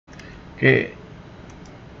Okay,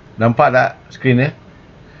 nampak tak skrin ni?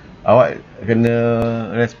 Awak kena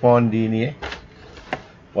respon di ni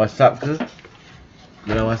WhatsApp ke?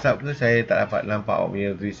 Dalam WhatsApp ke saya tak dapat nampak awak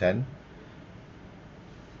punya tulisan.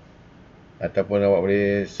 Ataupun awak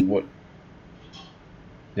boleh sebut.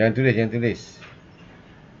 Jangan tulis.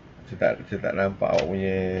 Saya tak nampak awak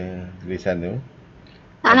punya tulisan tu.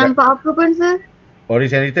 Tak nampak apa pun, sir.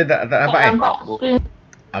 Origin return tak nampak nampak pun.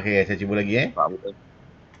 Okay, saya cuba lagi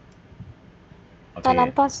Tak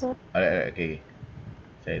nampak, sir. Okay.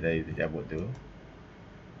 Saya tadi tercabut tu.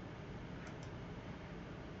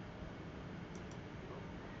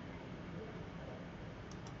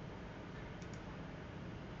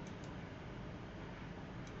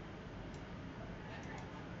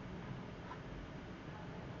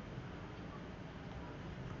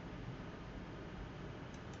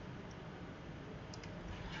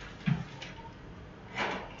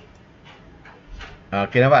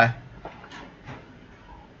 Okay, nampak?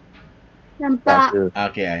 Nampak.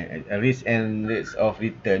 Okay, risk and rates of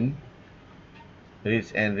return.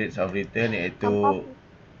 Risk and rates of return iaitu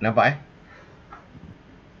nampak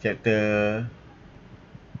chapter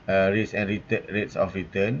risk and rates of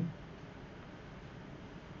return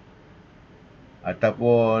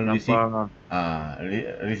ataupun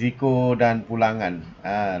risiko dan pulangan.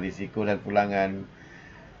 Risiko dan pulangan,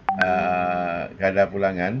 kadar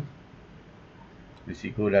pulangan.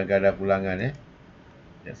 Risiko dan kadar pulangan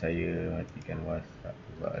Sekejap saya matikan WhatsApp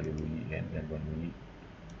sebab ada bunyi kan, gangguan bunyi.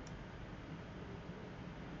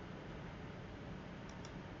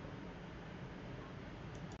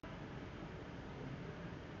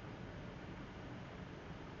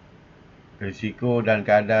 Risiko dan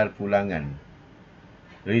kadar pulangan.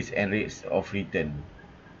 Risk and rates of return.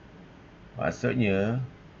 Maksudnya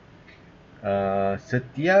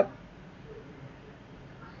setiap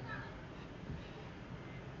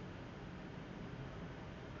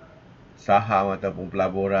saham ataupun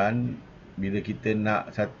pelaburan, bila kita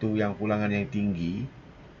nak satu yang pulangan yang tinggi,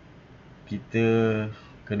 kita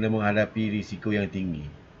kena menghadapi risiko yang tinggi.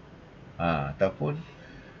 Ataupun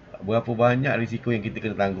berapa banyak risiko yang kita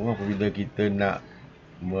kena tanggung apabila kita nak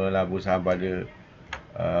melabur saham pada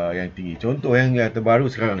yang tinggi. Contoh yang terbaru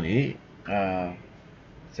sekarang ni,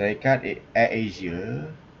 syarikat AirAsia,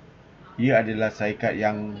 ia adalah syarikat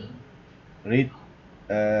yang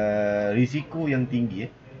risiko yang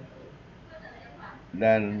tinggi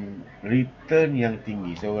dan return yang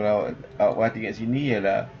tinggi. So kalau awak tengok sini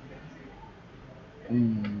ialah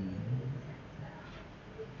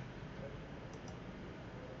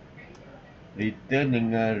return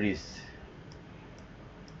dengan risk.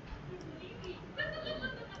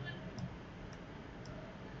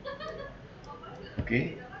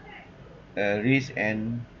 Okay, risk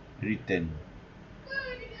and return.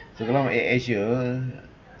 So kalau AirAsia,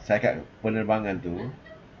 syarikat penerbangan tu,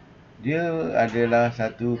 dia adalah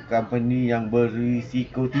satu company yang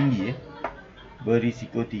berisiko tinggi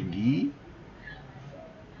berisiko tinggi.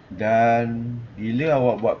 Dan bila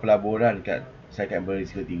awak buat pelaburan kat syarikat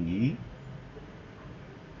berisiko tinggi,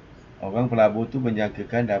 orang pelabur tu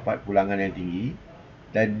menjangkakan dapat pulangan yang tinggi.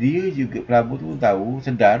 Dan dia juga, pelabur tu tahu,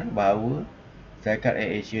 sedar bahawa syarikat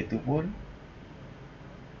AirAsia tu pun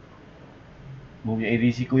mempunyai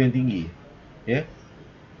risiko yang tinggi.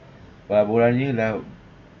 Pelaburannya adalah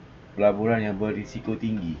pelaburan yang berisiko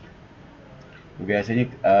tinggi.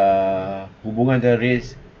 Biasanya hubungan antara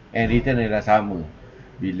risk and return adalah sama.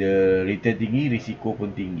 Bila return tinggi, risiko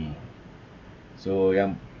pun tinggi. So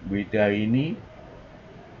yang berita hari ini,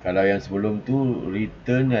 kalau yang sebelum tu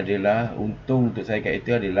return adalah, untung untuk syarikat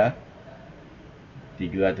itu adalah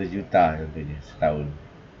 300 juta contohnya setahun.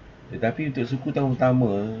 Tetapi untuk suku tahun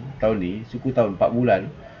pertama tahun ni, suku tahun 4 bulan,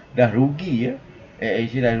 dah rugi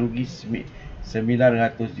AirAsia dah rugi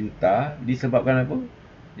 900 juta. Disebabkan apa?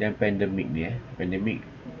 Yang pandemik ni pandemik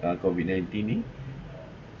COVID-19 ni.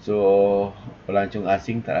 So pelancong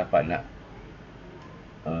asing tak dapat nak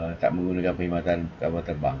tak menggunakan perkhidmatan kapal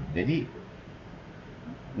terbang. Jadi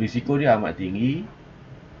risiko dia amat tinggi.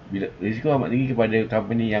 Bila risiko amat tinggi kepada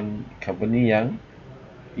company yang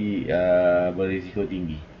berisiko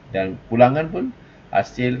tinggi. Dan pulangan pun,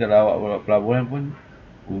 hasil kalau awak buat pelaburan pun,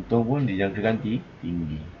 untung pun dijangkakan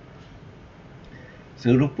tinggi.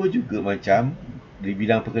 Serupa juga macam di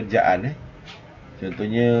bidang pekerjaan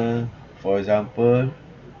Contohnya, for example,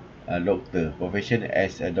 doktor, profession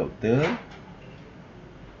as a doctor,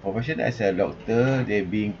 they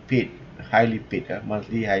being paid, highly paid,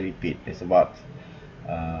 monthly highly paid. It's about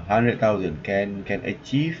 100,000, can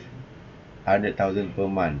achieve 100,000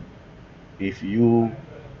 per month if you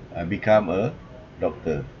become a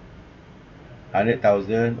doctor.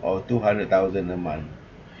 100,000 or 200,000 a month.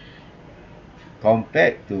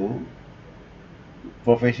 compared to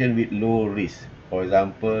profession with low risk. For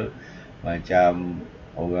example, macam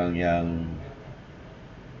orang yang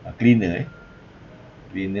cleaner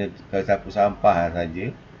cleaner kalau sapu sampah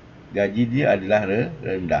saja, gaji dia adalah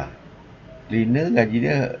rendah. Cleaner gaji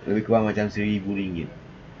dia lebih kurang macam RM1,000.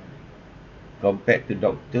 Compared to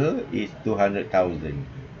doctor is 200,000.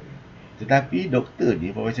 Tetapi doktor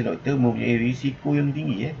ni, profesi doktor mempunyai risiko yang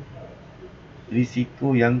tinggi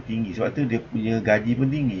risiko yang tinggi. Sebab tu dia punya gaji pun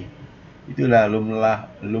tinggi. Itulah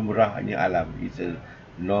lumrahnya alam. It's a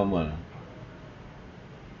normal.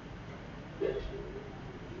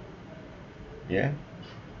 Ya.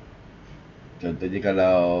 Contohnya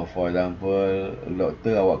kalau for example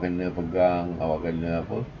doktor, awak kena pegang, awak kena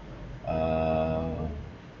apa,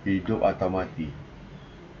 hidup atau mati.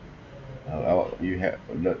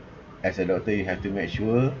 As a doctor, you have to make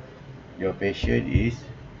sure your patient is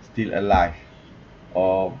still alive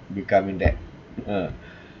or becoming dead.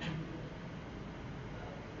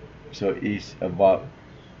 So it's about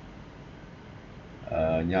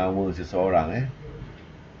nyawa seseorang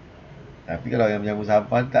Tapi kalau yang menyapu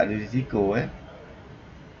sampah tak ada risiko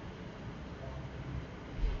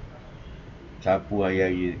sapu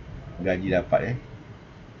hari-hari gaji dapat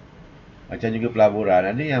Macam juga pelaburan,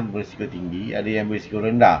 ada yang berisiko tinggi, ada yang berisiko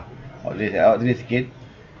rendah. Awak tulis sikit.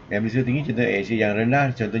 Yang berisiko tinggi contoh yang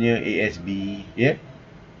rendah contohnya ASB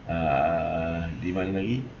di mana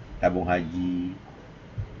lagi, tabung haji,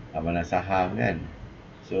 amalan saham kan.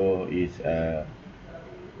 So it's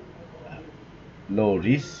low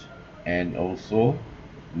risk and also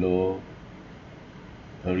low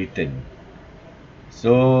return.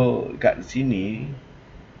 So kat sini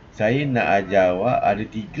saya nak ajar awak ada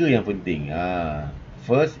 3 yang penting.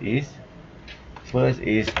 First is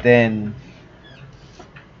stand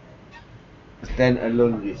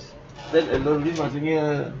alone risk. Stand alone risk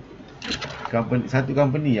maksudnya satu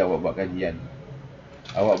company awak buat kajian.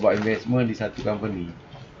 Awak buat investment di satu company.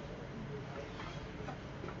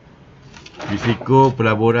 Risiko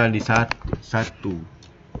pelaburan di satu.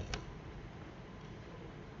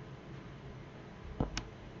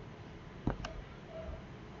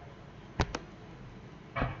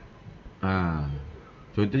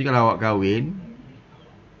 Contohnya kalau awak kahwin,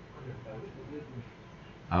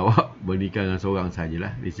 awak bernikah dengan seorang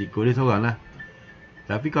sajalah, risiko dia seorang lah.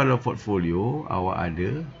 Tapi kalau portfolio awak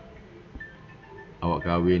ada, awak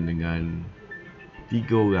kahwin dengan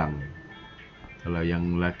 3 orang, kalau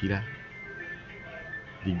yang lelaki lah,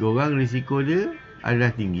 3 orang risiko dia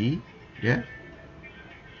adalah tinggi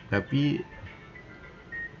tapi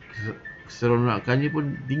keseronokannya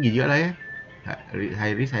pun tinggi juga lah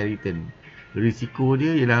high risk high return. Risiko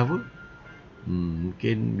dia ialah apa?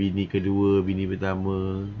 Mungkin bini kedua, bini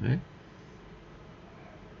pertama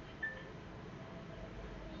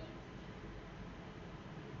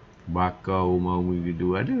bakar rumah bini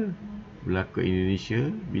kedua ada. Berlaku Indonesia,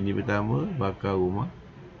 bini pertama bakar rumah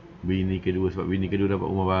bini kedua sebab bini kedua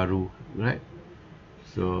dapat rumah baru, right?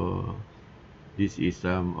 So this is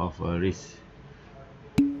some of a risk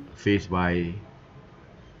faced by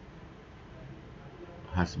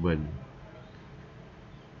husband.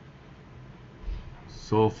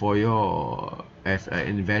 So for your, as an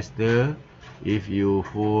investor, if you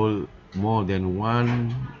hold more than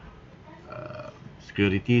one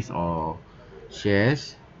securities or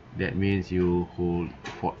shares, that means you hold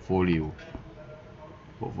portfolio.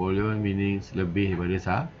 Portfolio means lebih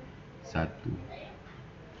daripada satu.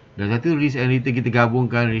 Dan satu risk and return, kita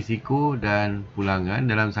gabungkan risiko dan pulangan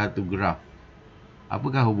dalam satu graf.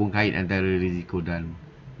 Apakah hubung kait antara risiko dan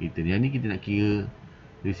return? Yang ni kita nak kira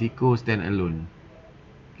risiko stand alone.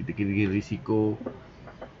 Kita kira risiko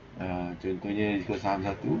contohnya risiko saham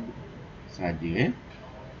satu saja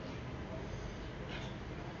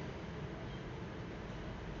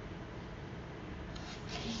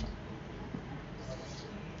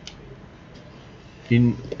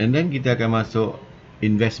and then kita akan masuk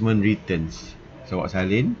investment returns. So awak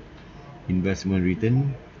salin investment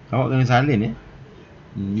return, awak kena salin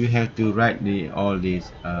you have to write all this.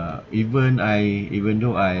 Even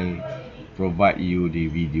though I provide you the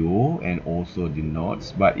video and also the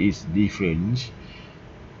notes, but it's different.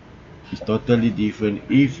 It's totally different.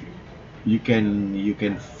 If you can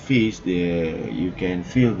feel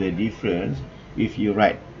the difference if you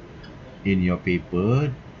write in your paper,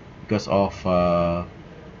 because of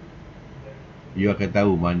you akan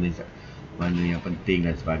tahu mana yang penting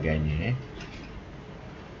dan sebagainya.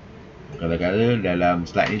 Kadang-kadang dalam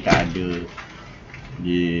slide ni tak ada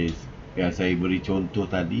yang saya beri contoh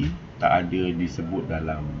tadi, tak ada disebut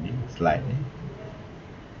dalam slide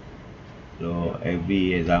So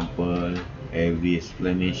every example, every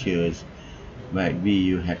explanations might be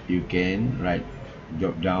you can write,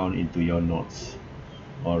 jot down into your notes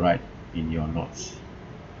or write in your notes.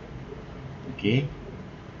 Okay.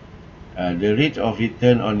 The rate of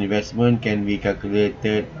return on investment can be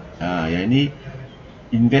calculated. Yang ni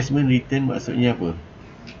investment return maksudnya apa?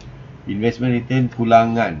 Investment return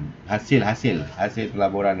pulangan hasil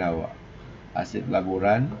pelaburan awak. Hasil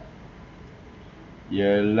pelaburan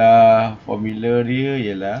ialah formula dia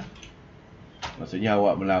ialah, maksudnya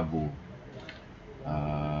awak melabur.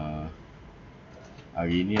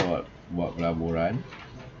 Hari ni awak buat pelaburan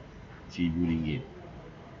RM1,000.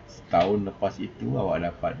 Setahun lepas itu awak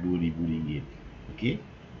dapat RM2,000. Okey.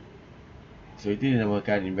 So itu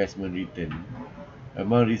dinamakan investment return.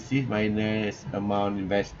 Amount received minus amount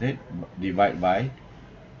invested divide by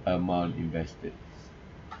amount invested.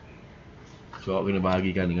 So awak kena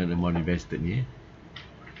bahagikan dengan amount invested ni.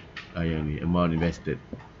 Yang ni amount invested.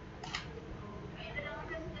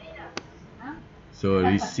 So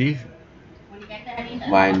receive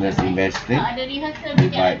minus invested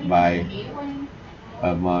divide by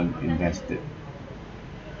amount invested.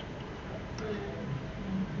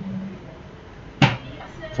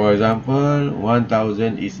 For example,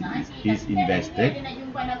 1,000 is invested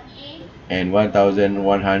and 1,100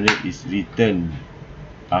 is returned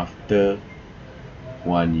after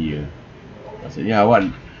 1 year. Maksudnya awak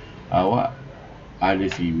ada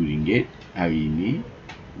RM1,000 hari ini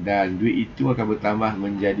dan duit itu akan bertambah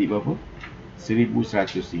menjadi berapa?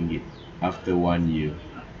 RM1,100 after 1 year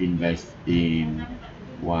invest in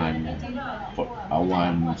one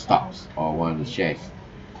stocks or one shares.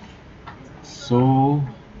 So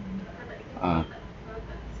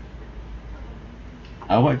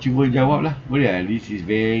awak cuba jawab lah, boleh lah? This is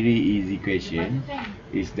very easy question.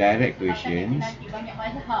 It's direct questions.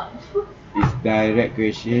 It's direct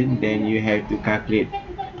question. Then you have to calculate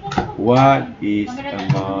what is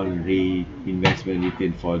amount investment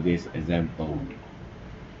return for this example.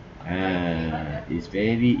 It's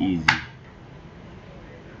very easy.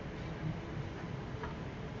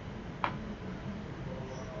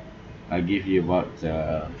 I'll give you about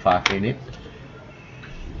 5 minutes.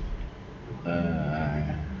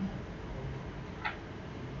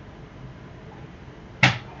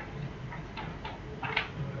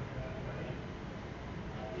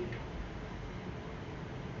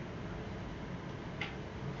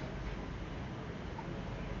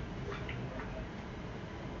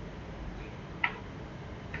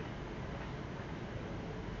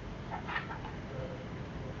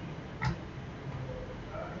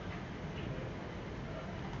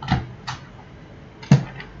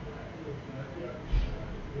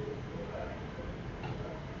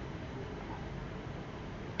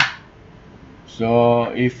 So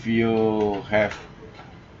if you have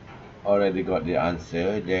already got the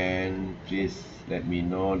answer, then please let me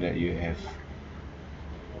know that you have.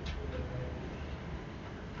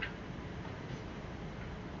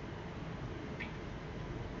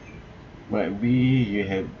 Might be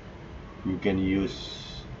you can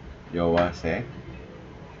use your WhatsApp.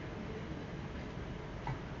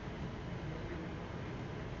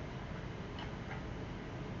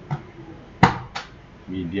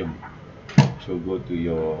 Medium. So go to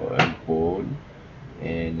your phone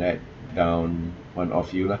and write down one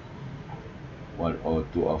of you lah. One or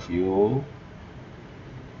two of you.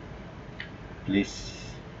 Please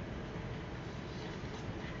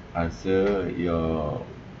answer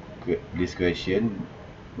this question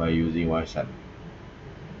by using WhatsApp.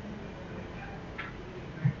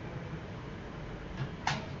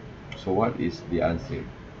 So what is the answer?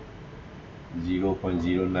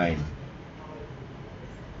 0.09.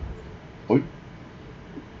 Oi.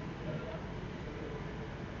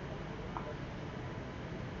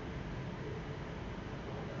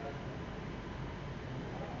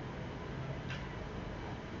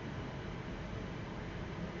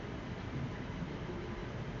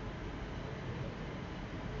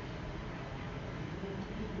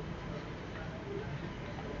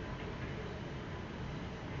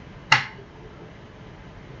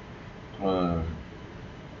 Uh,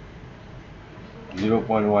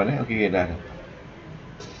 0.1 okey dah.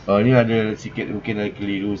 Ni ada sikit, mungkin ada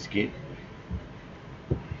keliru sikit.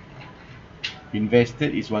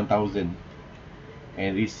 Invested is 1,000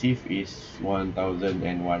 and received is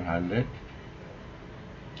 1,100.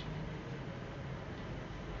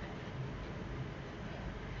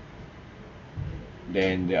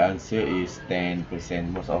 Then the answer is 10%.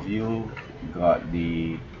 Most of you got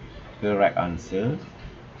the correct answer.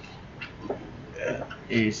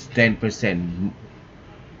 Is 10%.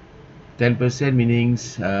 10%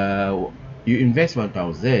 means you invest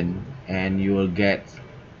 1,000 and you will get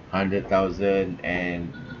 100,000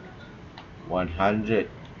 and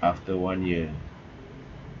 100 after 1 year,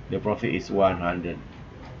 the profit is 100.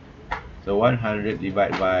 So 100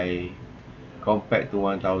 divided by, compared to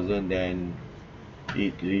 1000, then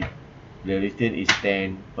the return is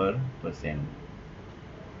 10%.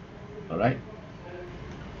 Alright,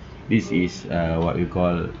 this is what we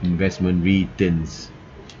call investment returns.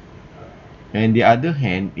 And the other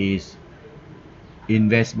hand is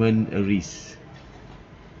investment risk.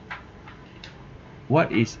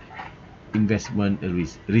 What is investment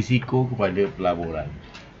risk? Risiko kepada pelaburan.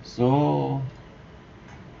 So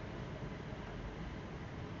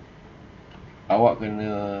awak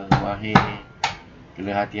kena mahir,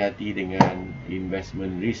 kena hati-hati dengan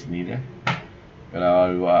investment risk ni dah.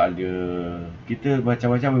 Kalau awak ada, kita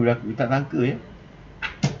macam-macam berlaku, kita tak sangka ya.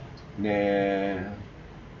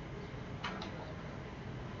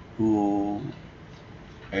 Who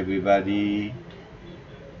everybody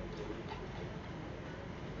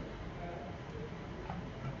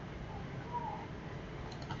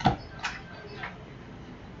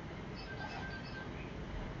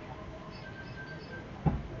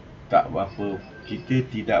tak berapa, kita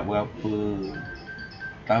tidak berapa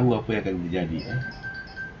tahu apa yang akan terjadi.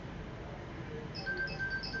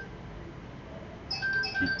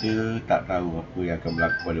 Kita tak tahu apa yang akan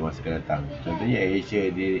berlaku pada masa akan datang. Contohnya Asia,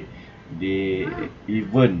 they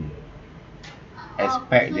even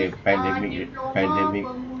expect the pandemic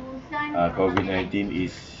COVID-19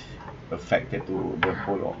 is affected to the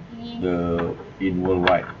whole of the in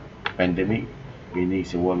worldwide. Pandemic ini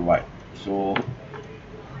worldwide. So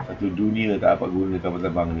satu dunia tak dapat guna kapal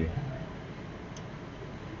terbang dia.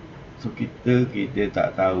 So kita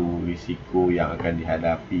tak tahu risiko yang akan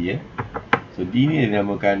dihadapi ya. So ini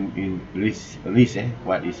dinamakan risk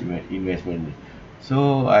what is investment.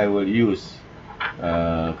 So I will use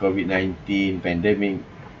COVID-19 pandemic,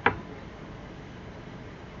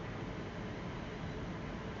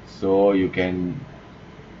 so you can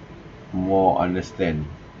more understand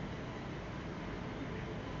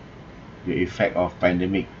the effect of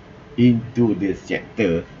pandemic into this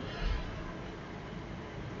chapter,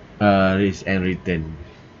 risk and return.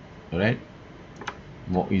 Alright,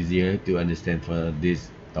 more easier to understand for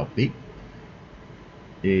this topic.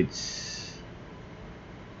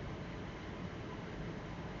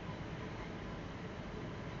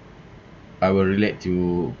 I will relate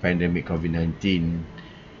to pandemic COVID-19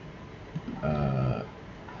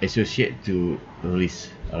 associate to risk.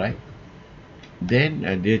 Alright, then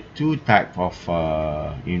the two type of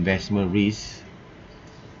investment risk.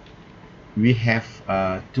 We have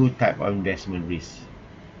two type of investment risk.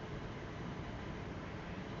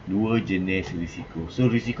 Dua jenis risiko. So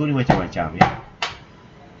risiko ni macam-macam ya.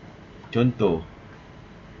 Contoh,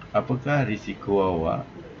 apakah risiko awak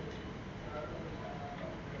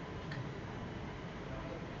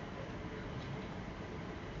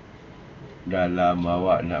dalam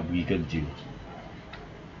awak nak pergi kerja?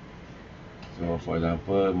 So for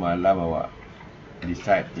example, malam awak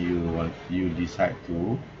decide you decide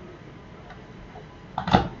to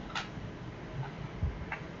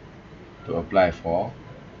apply for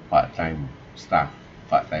part-time staff,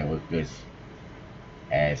 part-time workers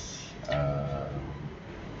as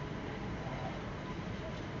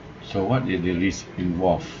so what is the risk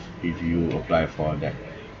involved if you apply for that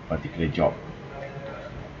particular job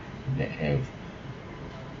that have,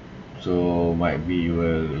 so might be you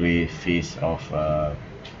will face of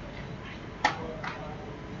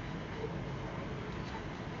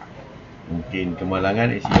mungkin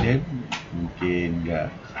kemalangan, accident, mungkin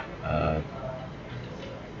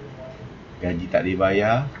gaji tak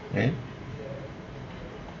dibayar,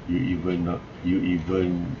 you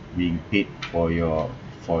even being paid for your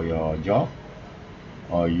job,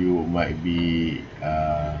 or you might be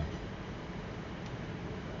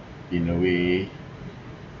in a way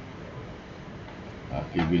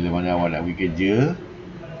bila mana awak nak pergi kerja,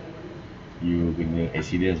 you kena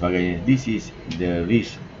accident sebagainya. This is the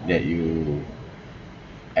risk that you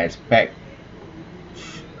expect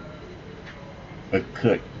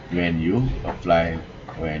occurred when you apply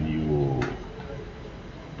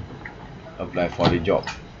for the job.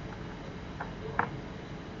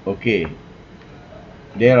 Okay,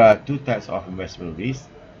 there are two types of investment risk.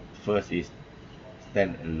 First is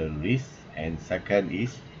standalone risk, and second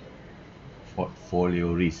is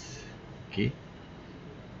portfolio risk. Okay,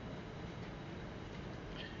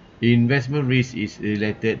 investment risk is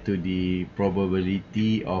related to the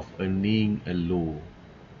probability of earning a low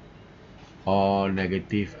or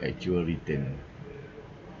negative actual return.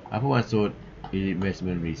 Apa maksud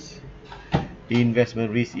investment risk? Investment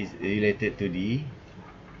risk is related to the,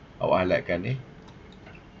 awak highlightkan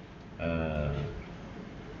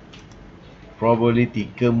probability,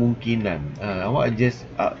 kemungkinan. Awak just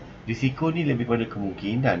risiko ni lebih pada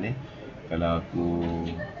kemungkinan Kalau aku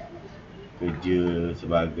kerja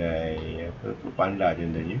sebagai panda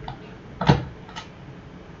contohnya,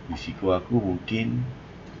 risiko aku mungkin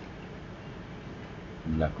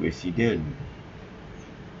berlaku aksiden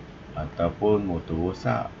ataupun motor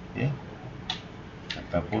rosak,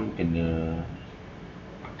 ataupun kena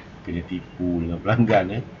tipu dengan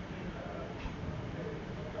pelanggan,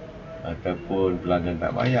 ataupun pelanggan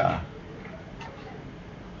tak bayar,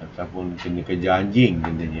 ataupun kena kejar anjing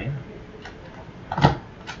contohnya.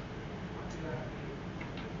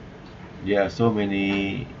 There are so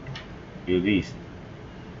many risks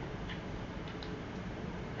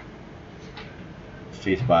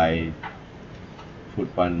faced by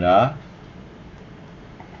food panda.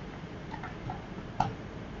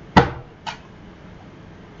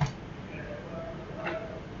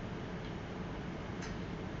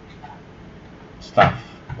 Staff,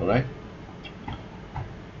 alright.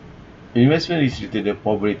 Investment is related to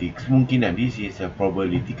probability, kemungkinan. This is a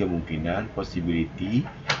probability, kemungkinan, possibility,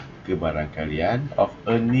 kebarangkalian of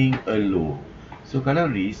earning a low. So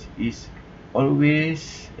kalau risk is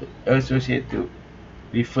always associated,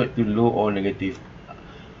 referred to low or negative.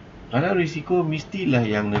 Kalau risiko mestilah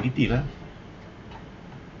yang negatif lah.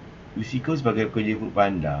 Risiko sebagai pekerja food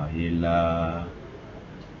panda ialah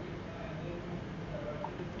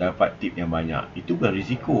dapat tip yang banyak. Itu bukan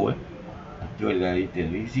risiko itu adalah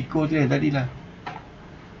return. Risiko tu yang tadi lah.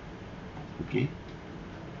 Okey.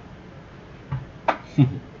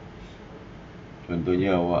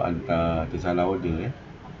 Contohnya awak hantar tersalah order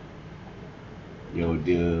dia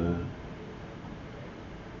order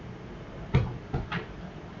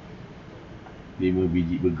 5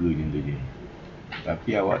 biji burger contohnya,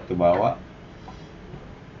 tapi awak terbawa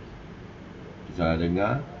tersalah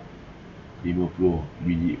dengar 50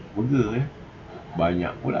 biji burger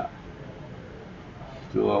banyak pula.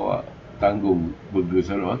 So awak tanggung burger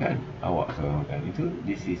selalu makan, awak selalu makan.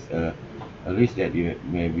 This is a risk that you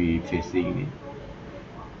may be facing ni,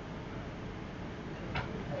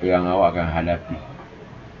 yang awak akan hadapi.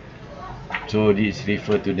 So this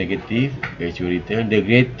refer to negative actual return. The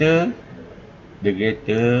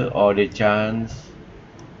greater or the chance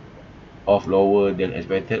of lower than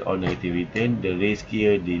expected or negative return, the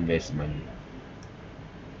riskier the investment.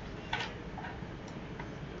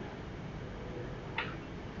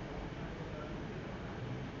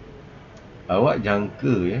 Awak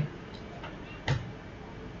jangka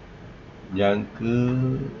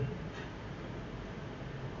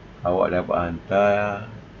awak dapat hantar,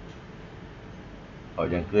 awak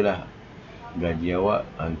jangkalah gaji awak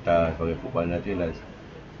hantar sebagai food panda tu lah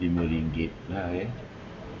RM5 lah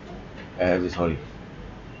sorry,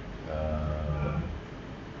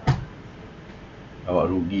 awak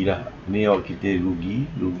rugilah. Ni awak kita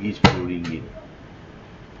rugi RM10.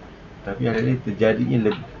 Tapi ada ni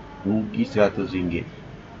terjadinya rugi RM100.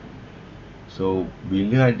 So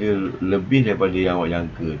bila ada lebih daripada yang awak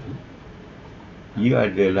jangka tu,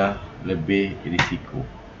 ia adalah lebih risiko.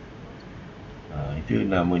 Itu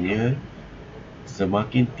namanya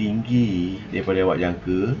semakin tinggi daripada awak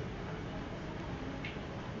jangka,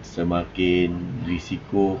 semakin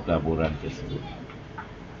risiko pelaburan tersebut.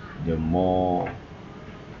 The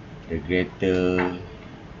greater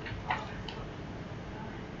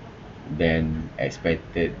than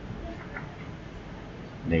expected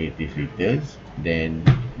negative returns, then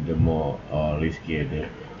the more riskier the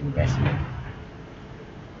investment.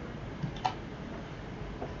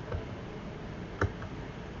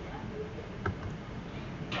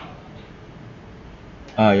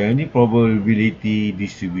 Yang ini probability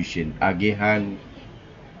distribution, agihan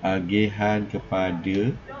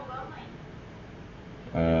kepada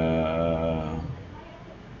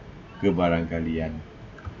kebarangkalian.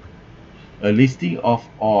 A listing of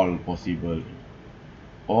all possible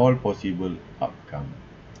outcome,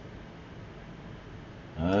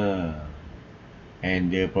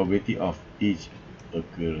 and the probability of each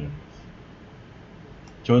occurrence.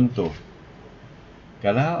 Contoh,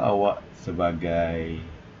 kalau awak sebagai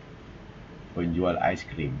penjual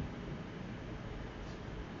aiskrim,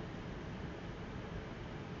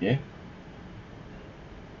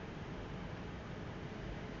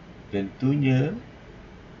 tentunya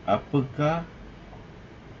apakah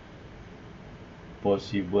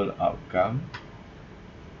possible outcome,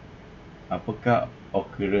 apakah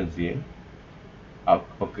occurrence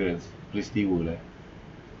peristiwa lah.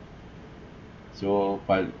 So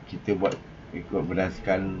kita buat ikut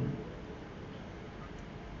berdasarkan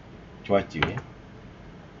cuaca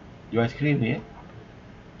jual aiskrim ni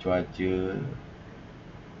cuaca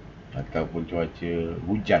ataupun cuaca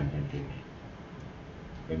hujan contohnya.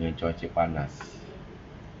 dengan cuaca panas.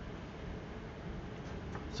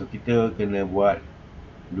 So kita kena buat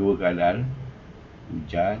dua keadaan,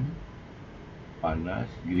 hujan, panas,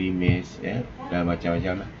 gerimis, dan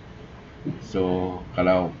macam-macam lah. So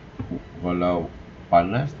kalau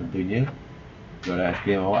panas, tentunya jualan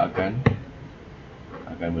aiskrim awak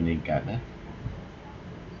akan meningkat.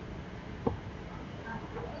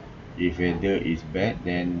 If weather is bad,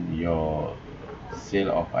 then your sale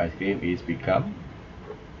of ice cream is become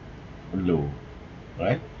low,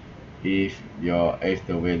 right? If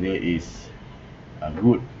the weather is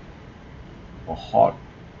good or hot,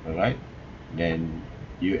 right, then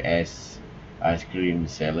you as ice cream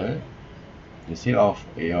seller, the sale of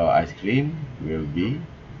your ice cream will be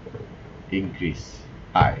increased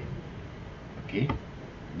high. Okay,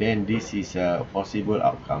 then this is a possible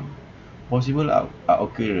outcome. Possible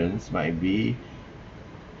occurrence might be,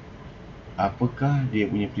 apakah dia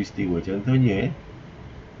punya peristiwa. Contohnya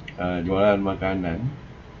jualan makanan,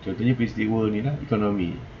 contohnya peristiwa ni lah,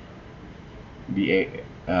 ekonomi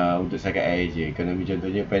untuk setakat air je. Ekonomi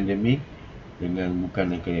contohnya pandemik dengan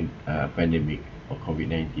bukan pandemik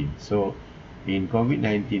COVID-19. So in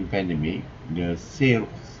COVID-19 pandemic, the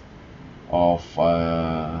sales of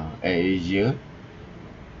AirAsia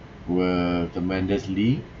were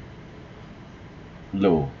tremendously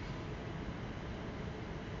low.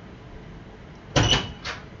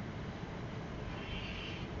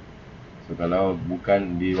 So kalau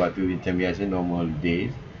bukan di waktu macam biasa, normal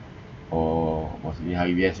days, maksudnya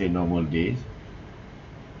hari biasa, normal days,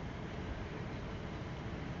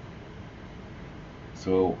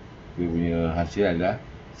 so dia punya hasil adalah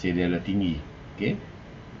sale dia adalah tinggi. Okay,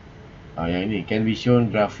 yang ini can be shown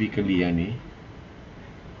graphically. Yang ni,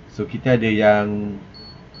 so kita ada yang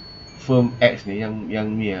firm X ni,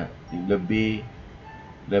 yang ni lebih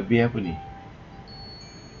apa ni,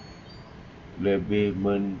 lebih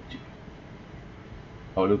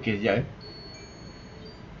lukis sekejap.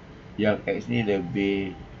 Yang X ni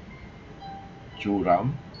lebih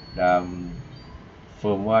curam, dan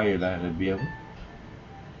firm Y ialah lebih apa,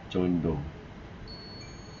 condong.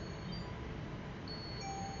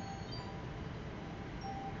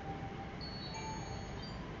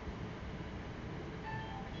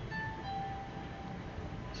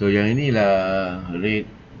 So yang inilah rate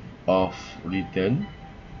of return.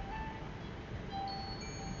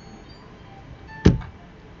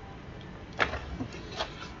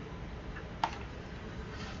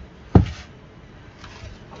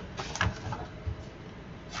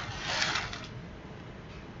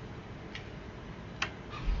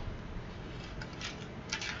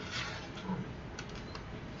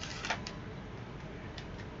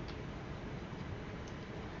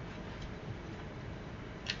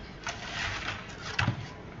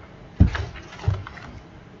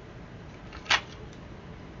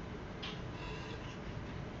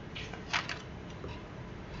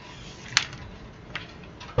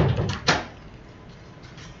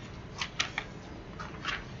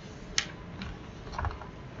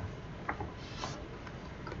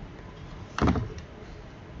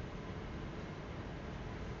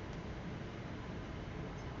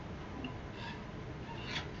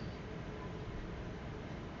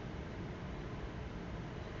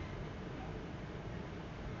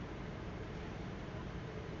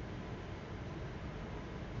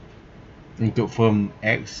 Untuk firm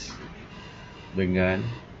X dengan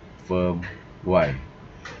firm Y.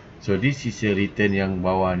 So this is a return yang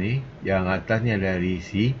bawah ni, yang atas ni adalah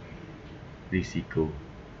risiko.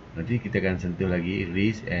 Nanti kita akan sentuh lagi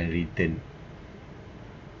risk and return.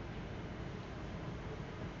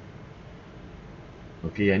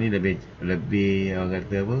 Okey, yang ni lebih orang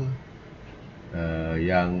kata apa?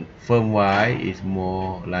 Yang firm Y is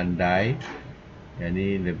more landai, yang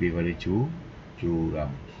ni lebih pada curam.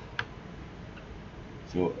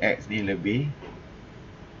 So X ni lebih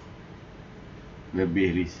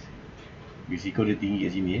risiko dia tinggi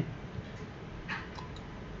kat sini.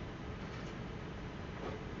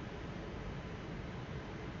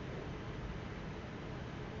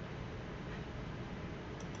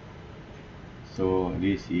 So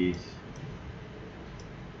this is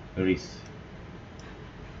risk.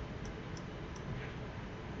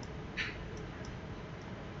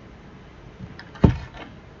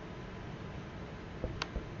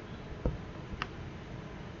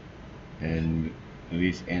 And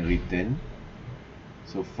risk and return.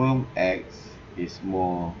 So firm X is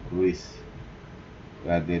more risk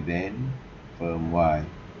rather than firm Y.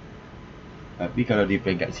 Tapi kalau di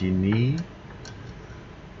peringkat sini,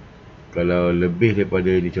 kalau lebih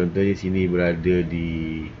daripada ni, contohnya sini berada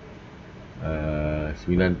di 90,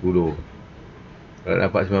 kalau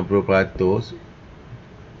dapat 90%,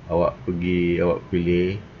 awak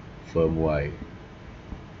pilih firm Y.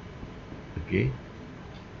 Okey.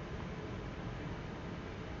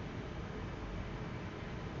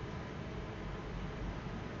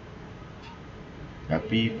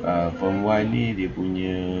 Tapi firm Y ni dia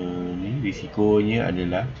punya risikonya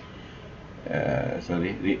adalah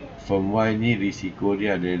firm Y ni risiko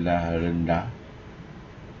dia adalah rendah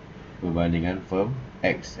berbandingan firm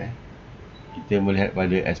X. Kita melihat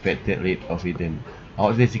pada expected rate of return.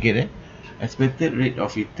 Awak tulis sikit expected rate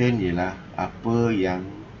of return ialah apa yang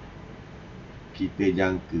kita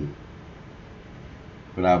jangka,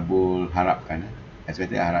 pelabur harapkan,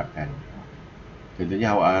 expected harapkan.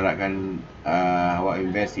 Contohnya awak harapkan awak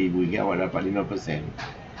invest RM1,000, awak dapat 5%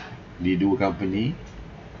 di dua company,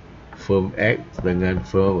 firm X dengan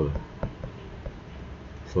firm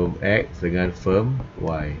X dengan firm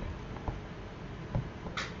Y.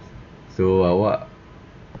 So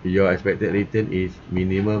your expected return is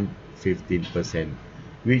minimum 15%.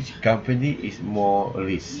 Which company is more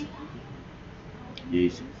risk?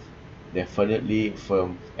 Is definitely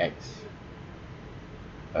firm X.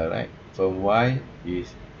 Alright, firm Y is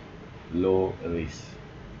low risk.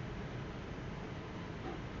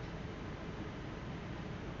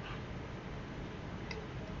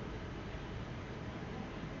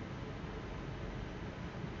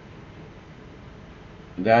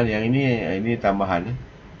 Dan yang ini tambahan.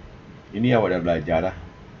 Ini awak dah belajar lah.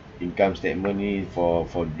 Income statement ni for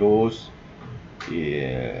those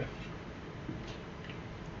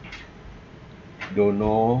don't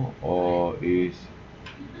know or is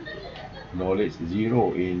knowledge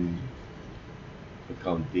zero in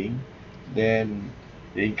accounting, then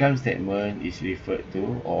the income statement is referred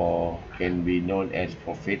to or can be known as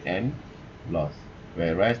profit and loss,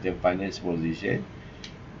 whereas the financial position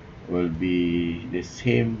will be the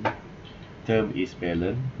same term is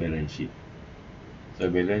balance sheet.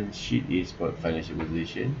 So balance sheet is for financial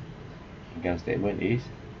position, income statement is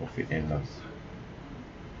profit and loss.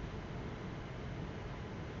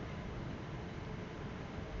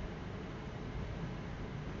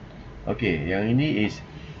 Okay, yang ini is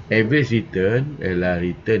average return adalah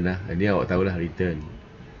return lah. Ini awak tahulah return.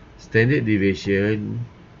 Standard deviation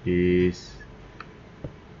is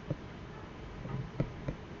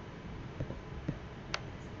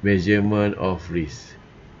measurement of risk.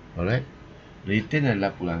 Alright. Return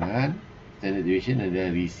adalah pulangan, standard deviation adalah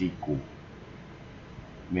risiko.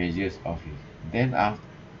 Measures of risk. Then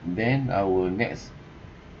our next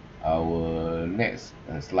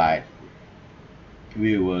slide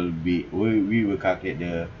we will calculate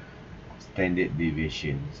the standard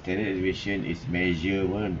deviation. Standard deviation is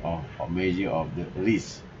measurement of measure of the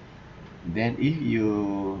risk. Then if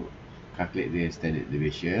you calculate the standard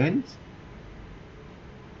deviations,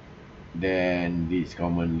 then this is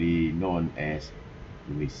commonly known as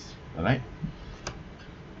risk. Alright.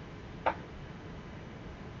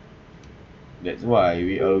 That's why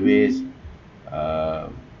we always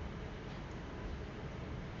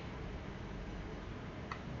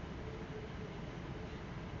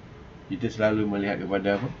kita selalu melihat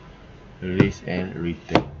kepada apa? Risk and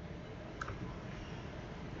return.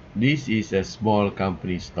 This is a small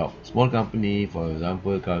company stock. Small company, for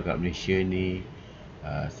example, kalau kat Malaysia ni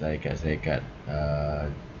syarikat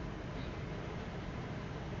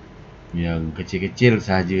yang kecil-kecil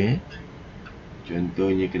sahaja,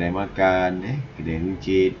 contohnya kedai makan, kedai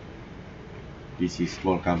runcit. This is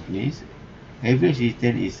small companies. Average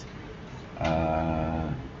return is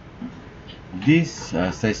this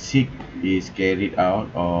statistic is carried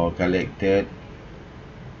out or collected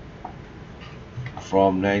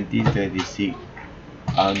from 1936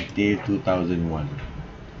 until 2001.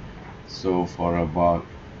 So for about,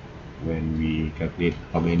 when we calculate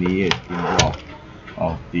how many years involved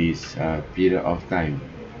of this period of time,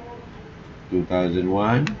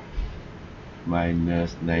 2001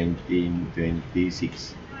 minus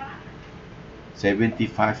 1926,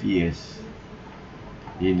 75 years.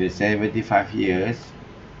 In the 75 years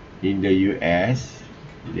in the US,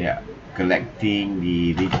 they are collecting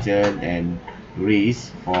the return and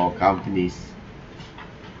risk for companies.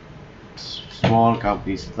 Small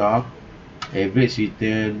company stock, average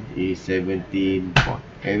return is 17.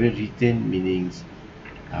 Average return means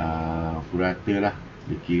purata lah,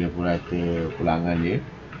 dia kira purata pulangan dia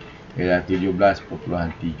ialah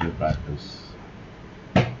 17.3%.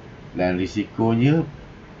 Dan risikonya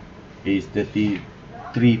is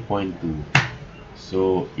 3.2.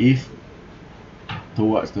 So if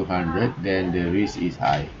towards 200, then the risk is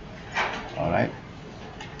high. Alright.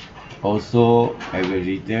 Also,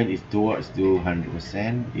 average return is towards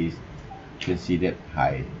 200% is considered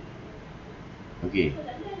high. Okay.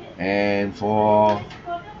 And for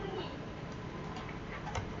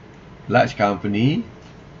Large company,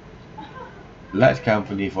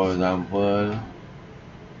 for example,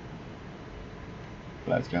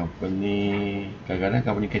 large company, kadang-kadang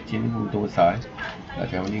company kecil ni untung besar.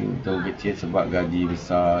 Large company untung kecil sebab gaji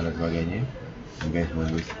besar dan sebagainya.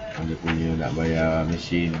 Investment dia punya nak bayar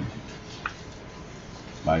mesin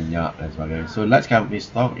banyak dan sebagainya. So large company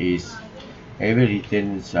stock is every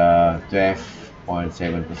returns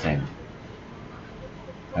 12.7%.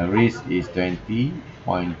 Risk is 20.2%.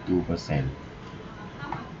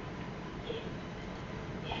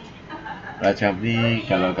 Large company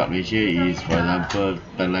kalau kat Malaysia is for example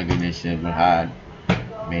Tenaga Nasional Berhad,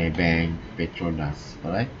 Maybank, Petronas.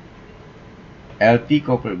 Alright. LT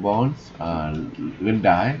corporate bonds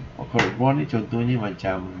rendah. Corporate bond ni contohnya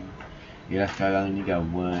macam ialah sekarang ni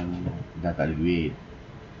government dah tak ada duit,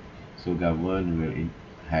 so government will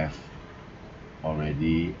have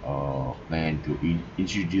already plan to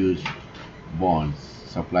introduce bonds,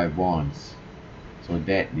 supply bonds, so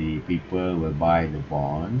that the people will buy the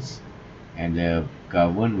bonds and the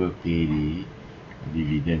government will pay the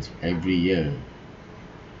dividends every year.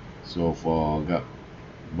 So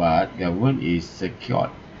but government is secured,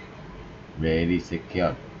 very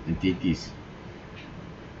secured entities.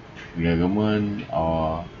 The government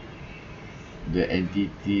or the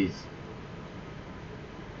entities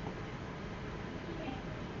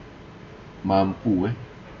mampu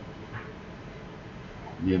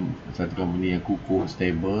dia satu company yang kukuh,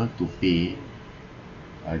 stable to pay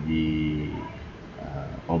the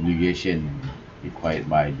obligation required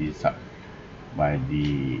by the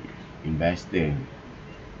investor.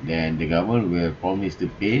 Then the government will promise to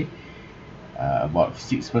pay about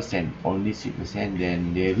 6%, only 6%.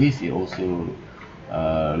 Then the risk is also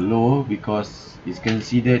low because it's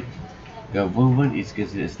considered, government is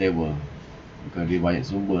considered stable because dia banyak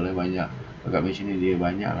sumber lah, banyak kat Malaysia ni dia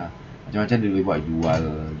banyak lah, macam-macam dia boleh buat,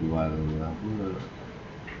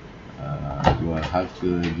 jual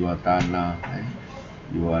harta, jual tanah,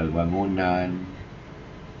 jual bangunan,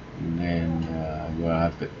 dan jual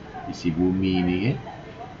harta isi bumi ni kan.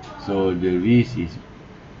 So the risk is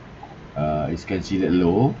considered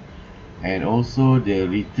low, and also the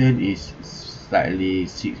return is slightly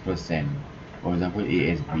 6%. For example,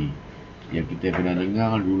 ASB yang kita pernah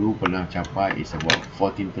dengar dulu pernah capai is about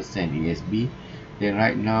 14% ASB. Then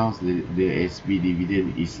right now the ASB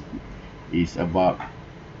dividend is about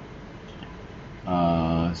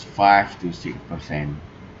 5 to 6%.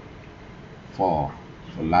 For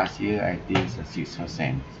last year I think it's 6%.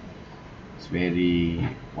 It's very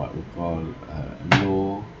what we call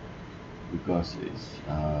low because it's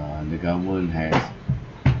the government has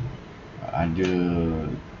ada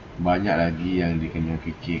banyak lagi yang dia kena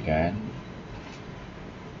fikirkan.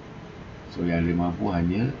 So yang dia mampu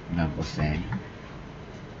hanya 6%.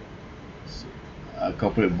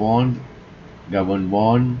 Corporate bond, government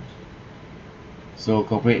bond. So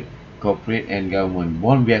corporate and government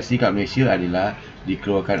bond biasa kat Malaysia adalah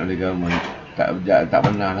dikeluarkan oleh government. Tak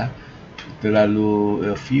pernah lah terlalu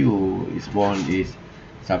few bond is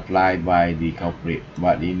supplied by the corporate,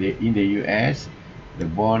 but in the US the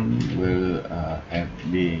bond will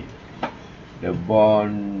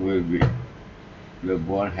the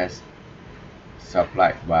bond has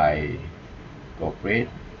supplied by corporate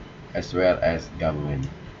as well as government.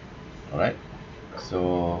 Alright,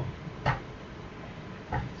 so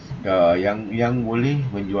yang boleh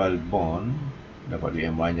menjual bond dapat duit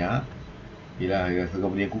yang banyak ialah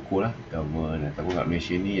company yang kukuh lah, government. Ataupun kat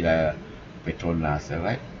Malaysia ni ialah Petronas,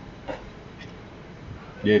 right?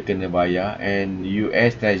 Dia kena bayar. And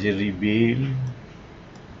US Treasury Bill,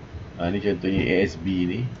 ni contohnya ASB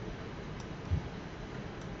ni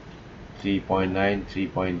 3.9,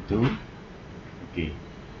 3.2. Okay,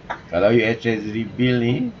 kalau US Treasury Bill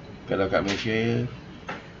ni, kalau kat Malaysia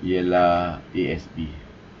ialah ASB.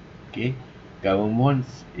 Okay, government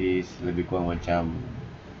is lebih kurang macam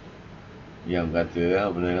yang kata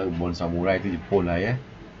benda bond samurai tu Jepun lah ya.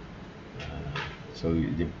 So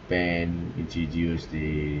Japan introduced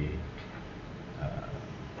the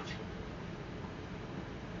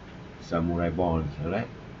samurai bonds, alright.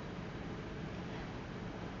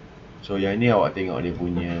 So yang ni awak tengok dia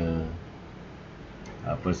punya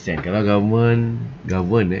persen. Kalau government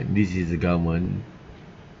this is the government.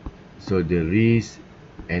 So the risk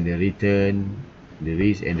and the return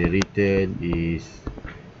is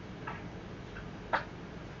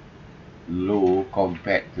low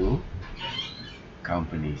compared to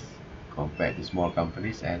small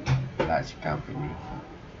companies and large company.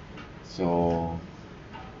 So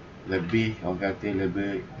orang kata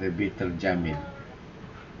lebih terjamin.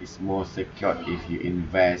 It's more secured if you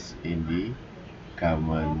invest in the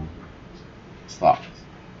government stocks.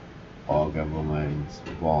 or government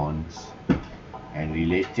bonds and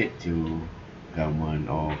related to government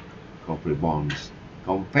or corporate bonds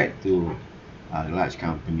compared to a large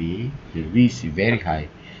company, the risk is very high.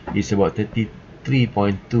 It's about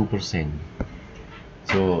 33.2%.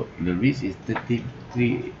 So the risk is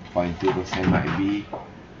 33.2%. Might be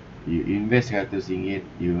you invest RM100,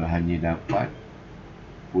 you hanya dapat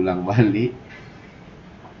pulang balik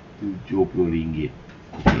RM70.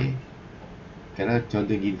 Okay. Kalau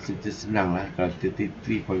contoh gini senang lah, kalau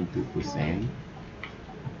 33.2%,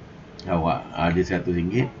 awak ada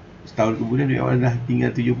RM100, setahun kemudian duit awak dah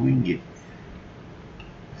tinggal RM70.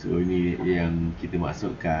 So ini yang kita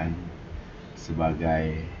maksudkan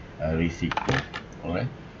sebagai risiko. Alright.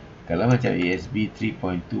 Kalau macam ASB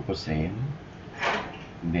 3.2%,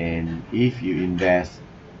 then if you invest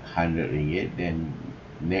RM100, then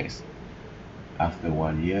next after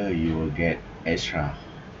 1 year you will get extra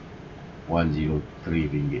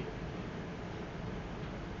RM103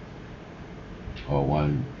 or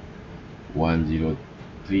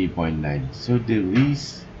 103.9. So the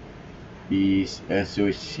risk is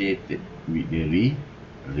associated with the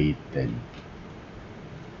return.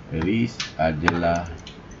 Risk adalah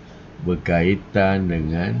berkaitan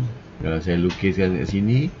dengan, kalau saya lukiskan kat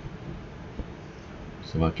sini,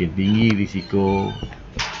 semakin tinggi risiko,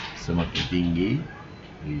 semakin tinggi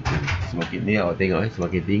return. Semakin ni awak tengok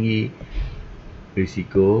semakin tinggi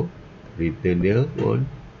risiko, return dia pun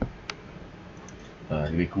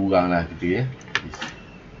lebih kurang lah gitu ya.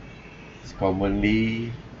 It's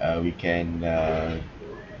commonly we can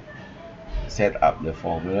set up the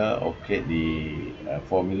formula or create the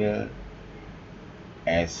formula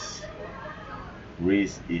as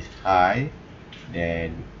risk is high,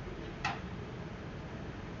 then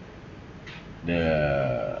the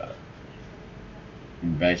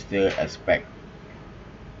investor expect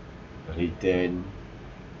return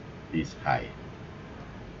is high.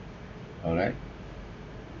 Alright.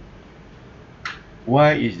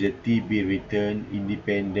 Why is the TB return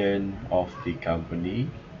independent of the company?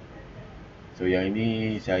 So yang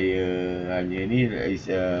ini saya hanya ni is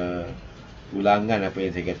ulangan apa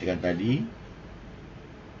yang saya katakan tadi.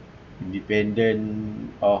 Independent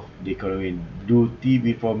of the economy. Do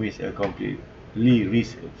TB promise a completely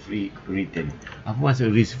risk-free return? Apa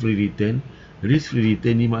maksud risk-free return? Risk-free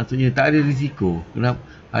return ni maksudnya tak ada risiko. Kenapa?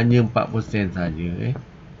 Hanya 4% saja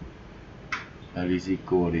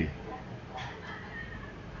risiko dia.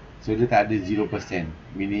 So dia tak ada 0%.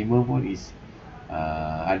 Minimum pun is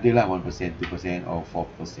adalah 1%, 2% or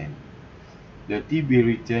 4%. The TB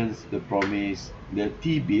returns the promise. The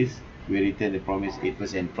TBs will return the promise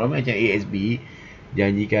 8%. Promise macam ASB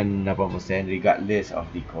janjikan 8% regardless of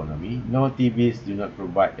the economy. No TBs do not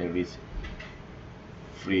provide a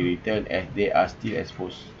risk-free return as they are still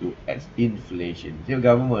exposed to inflation. So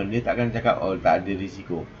government dia takkan cakap tak ada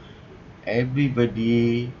risiko.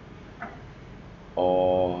 Everybody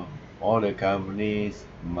or all the companies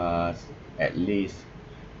must at least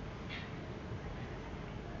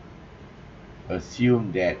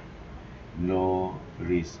assume that no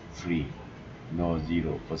risk free, no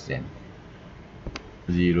 0%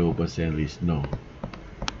 risk, no,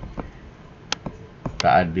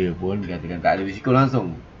 tak ada pun katakan tak ada risiko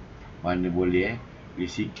langsung. Mana boleh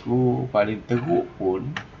risiko paling teruk pun,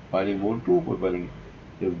 paling bodoh pun, paling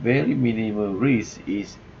the very minimal risk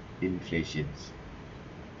is inflation.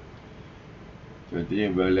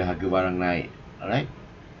 Contohnya bila harga barang naik, alright?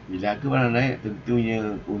 Bila harga barang naik,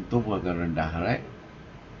 tentunya untung pun akan rendah, alright?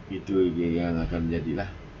 Itu yang akan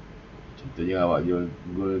menjadilah. Contohnya awak jual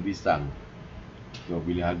pisang. So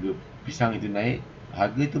bila harga pisang itu naik,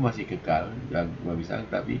 harga itu masih kekal jual pisang,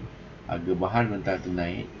 tapi harga bahan mentah itu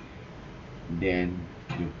naik, then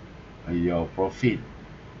your profit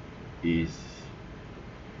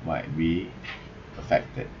might be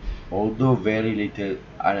affected. Although very little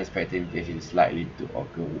unexpected inflation is likely to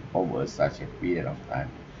occur over such a period of time,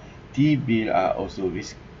 T-bills are also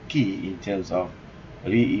risky in terms of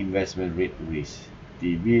reinvestment rate risk.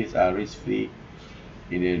 T-bills are risk-free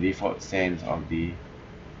in the default sense of the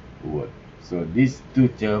word. So these two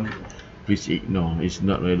terms, please ignore. It's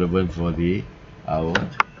not relevant for our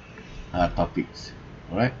topics.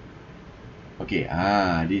 Alright. Okay.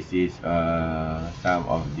 This is some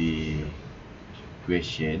of the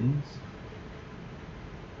questions.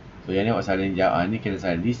 So yang ni awak saling jawab. Ni kena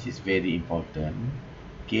saling. This is very important.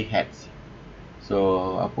 Okay, hats.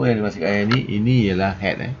 So apa yang dimaksudkan ni? Ini ialah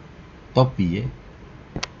hat topi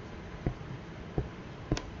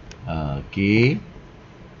K,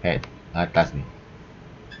 hat atas ni.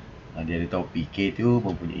 Dia ada topi. K tu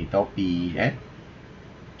mempunyai topi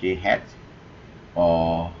K, hat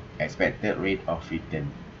or expected rate of return.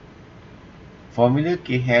 formula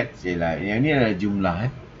K hat ialah, yang ni adalah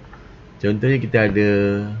jumlah Contohnya kita ada,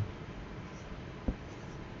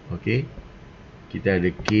 okey, kita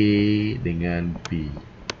ada K dengan P.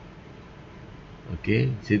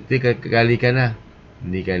 Okey, kita kalikan lah.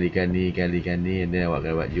 Ni kalikan ni, kalikan ni, dan awak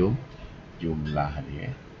akan buat jumlah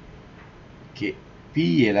ni K,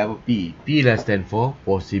 P ialah apa? P lah stand for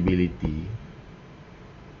possibility.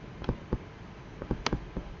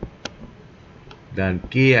 Dan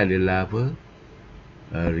K adalah apa?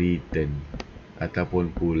 Return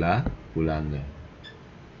ataupun pulangan.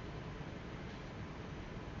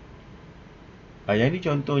 Yang ni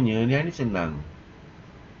contohnya, yang ni senang.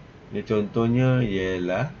 Ini contohnya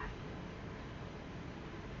ialah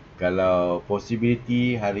kalau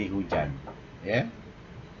possibility hari hujan, ya.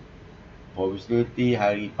 Possibility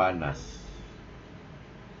hari panas.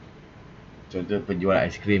 Contoh penjual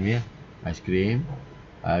aiskrim ya. Aiskrim,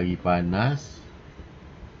 hari panas,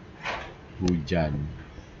 hujan.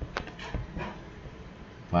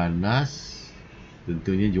 Panas,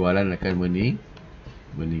 tentunya jualan akan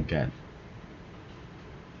meningkat.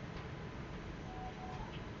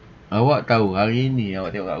 Awak tahu hari ni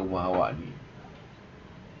awak tengok kat rumah awak ni,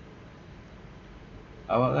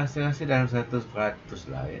 awak rasa-rasa dalam 100%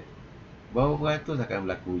 lah ya. Berapa peratus akan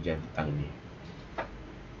berlaku hujan petang ni?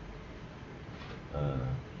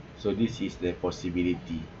 So this is the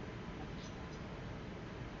possibility.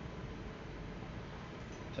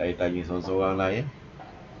 Saya tanya seorang-seorang lah ya.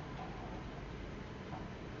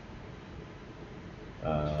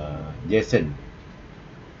 Jason,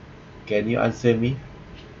 can you answer me?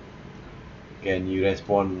 Can you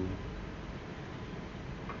respond?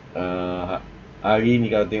 Hari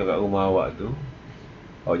ni kalau tengok kat rumah awak tu,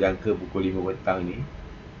 awak jangka pukul 5 petang ni,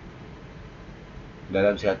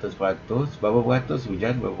 dalam 100%, berapa peratus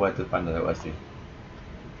hujan, berapa peratus panas awak rasa?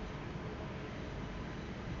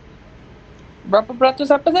 Berapa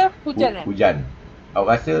peratus apa saya? Hujan Hujan.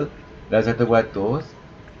 Awak rasa dalam 100%,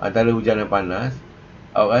 antara hujan dan panas,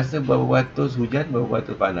 awak rasa berapa peratus hujan, berapa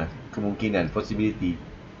peratus panas? Kemungkinan, possibility.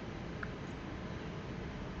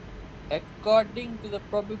 According to the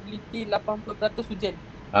probability, 80% hujan.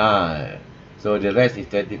 So the rest is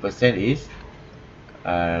 20% is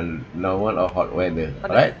normal or hot weather.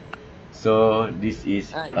 Alright. So this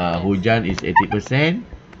is hujan is 80%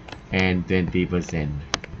 and 20%.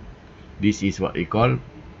 This is what we call.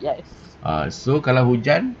 Yes. So kalau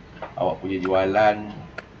hujan, awak punya jualan,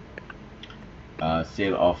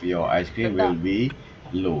 sale of your ice cream will be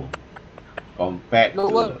low compared to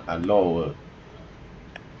lower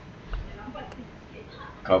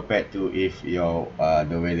compared to if your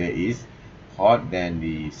the weather is hot, then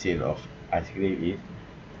the sale of ice cream is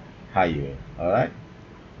higher. Alright.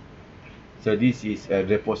 So this is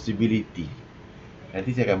the possibility.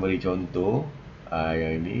 Nanti saya akan beri contoh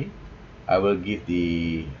yang ini. I will give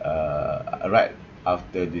the right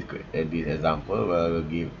after this example, I will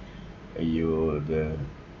give you the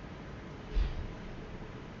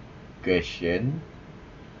question.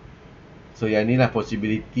 So yang ni lah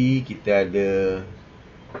possibility. Kita ada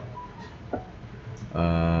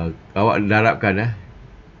awak darabkan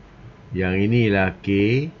yang inilah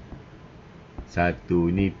K1,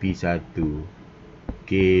 ni P1,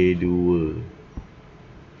 K2,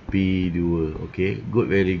 P2. Okay, good,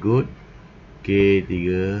 very good. K3.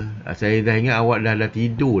 Saya dah ingat awak dah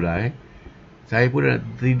tidur lah Saya pun dah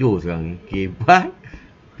tidur sekarang ni. K4,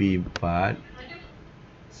 P4.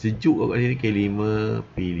 Sejuk kat sini. K5,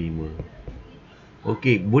 P5.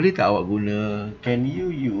 Okay, boleh tak awak guna, can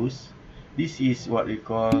you use, this is what we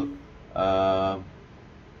call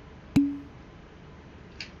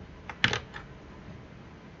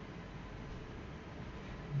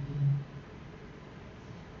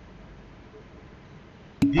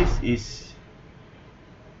this is,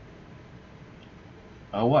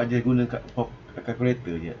 awak je guna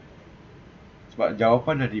kalkulator je. Sebab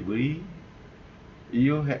jawapan dah diberi,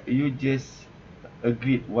 you just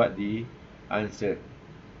agreed what the answer.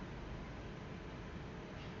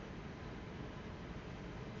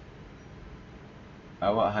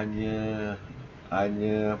 Awak hanya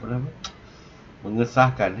apa nama,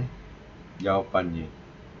 mengesahkan jawapannya.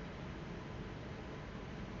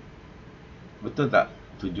 Betul tak?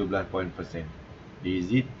 17%.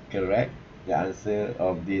 Is it correct? The answer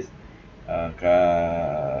of this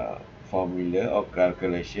formula or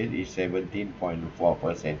calculation is 17.4%.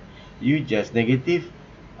 You just negative,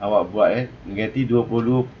 awak buat negatif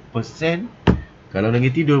 22%. Kalau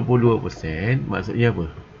negatif 22%, maksudnya apa?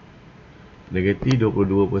 Negatif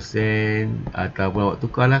 22% ataupun awak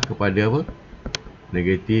tukarlah kepada apa?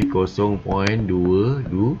 Negatif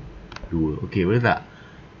 0.222. Okey, boleh tak?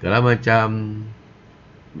 Kalau macam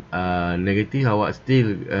negative, awak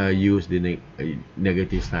still use the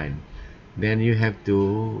negative sign. Then you have to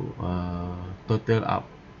total up,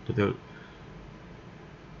 total.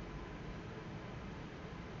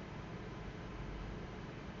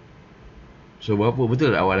 So berapa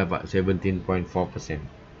betul awak dapat 17.4%?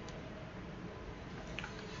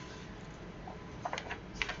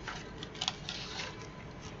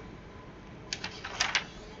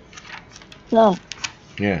 Loh,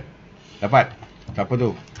 Ya. Dapat. Siapa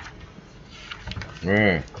tu?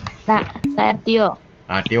 saya Tio.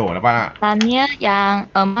 Tio dapat tak? Tanya yang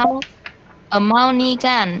amount ni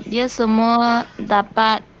kan, dia semua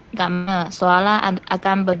dapat gambar. Soalan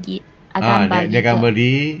akan Dia bagi akan ke?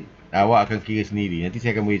 beri, awak akan kira sendiri. Nanti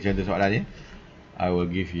saya akan beri contoh soalan ya. I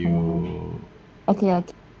will give you. Okay.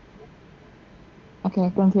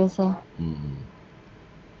 Okay, thank you, sir.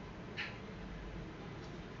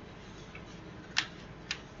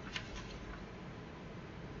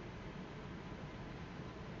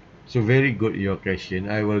 So very good your question.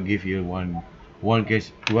 I will give you one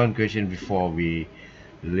question before we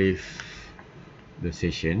leave the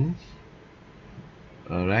session.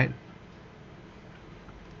 Alright.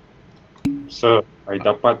 Sir, I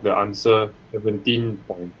dapat the answer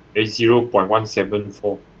 0.174.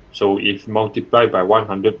 So if multiplied by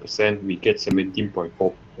 100%, we get 17.4%.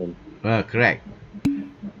 Correct.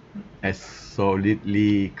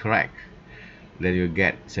 Absolutely correct. Then you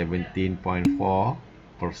get 17.4%,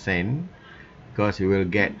 because you will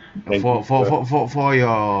get for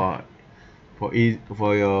your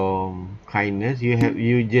kindness,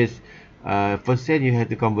 you just percent you have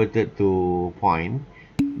to convert it to point,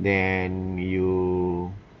 then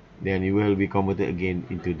you will be converted again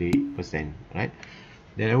into the percent, right?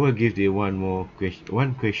 Then I will give you one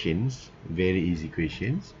questions, very easy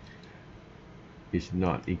questions. It's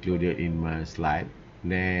not included in my slide.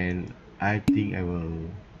 Then I think I will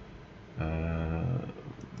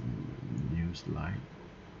new slide,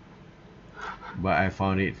 but I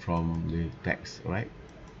found it from the text, right?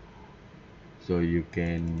 So you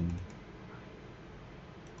can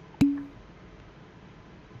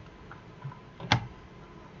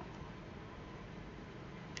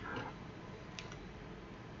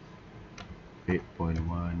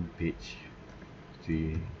 8.1 page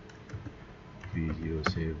 307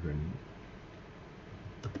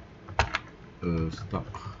 stock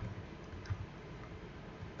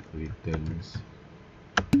returns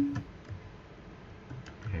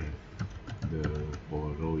have the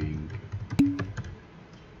following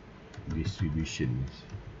distributions.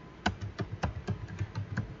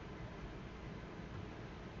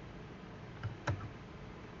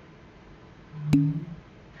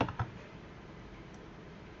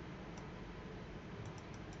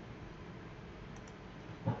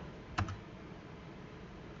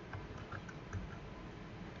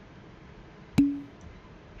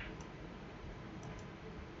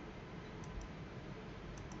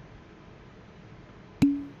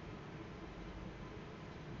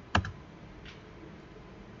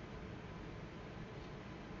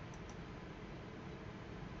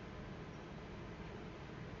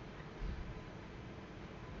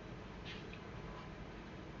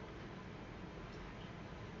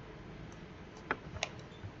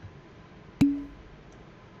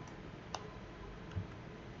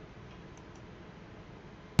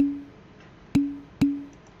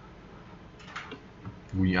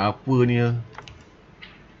 Bunyi apa ni ya?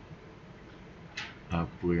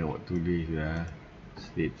 Apa yang awak tulis lah?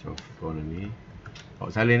 State of economy.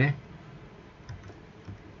 Awak salin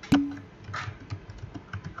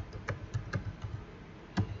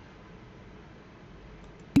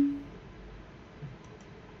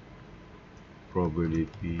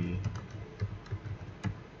probability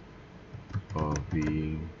of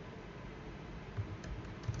being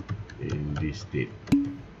in this state,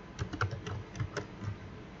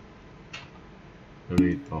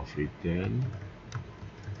 rate of return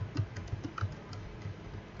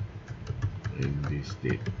in this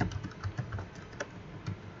state.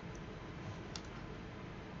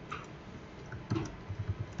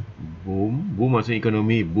 Boom maksudnya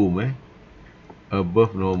ekonomi boom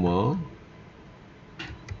above normal.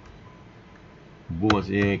 Boom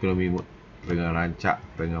maksudnya ekonomi tengah rancak,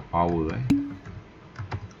 tengah power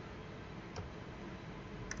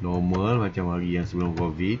normal macam hari yang sebelum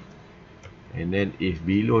COVID. And then if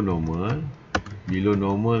below normal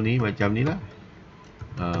ni macam ni lah,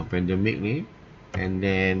 pandemic ni. And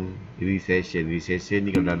then recession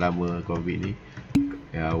ni kalau dah lama COVID ni,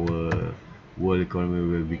 our world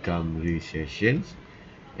economy will become recessions.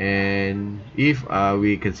 And if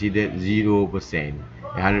we consider 0%,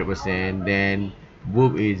 100%, then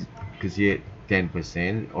boom is considered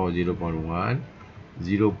 10% or 0.1.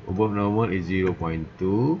 0 above normal is 0.2,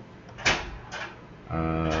 0.3,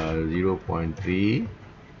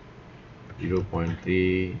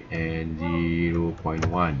 0.3 and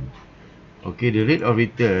 0.1. Okay, the rate of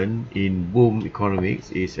return in boom economics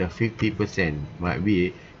is 50%. Might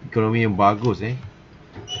be ekonomi yang bagus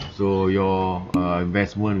so your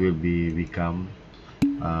investment will become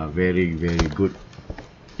very good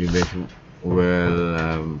investment.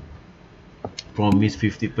 Promise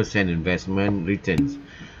 50% investment returns.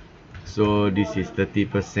 So this is 30%,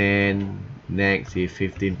 next is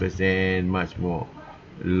 15%, much more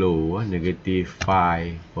low, negative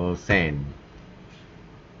 5%.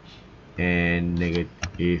 And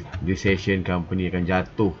negative recession, company akan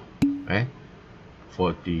jatuh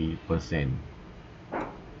 40%.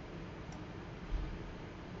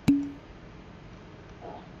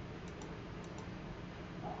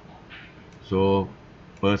 So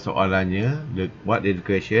persoalannya, what is the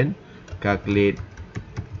question? Calculate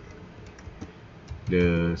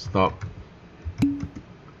the stock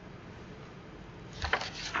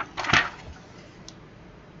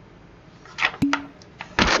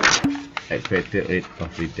expected rate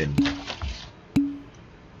of return.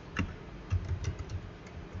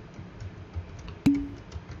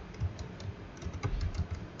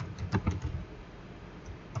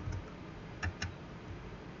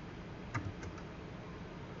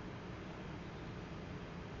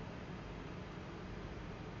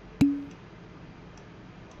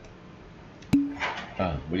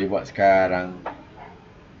 Boleh buat sekarang.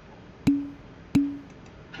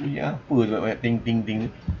 Ini apa tu banyak ting.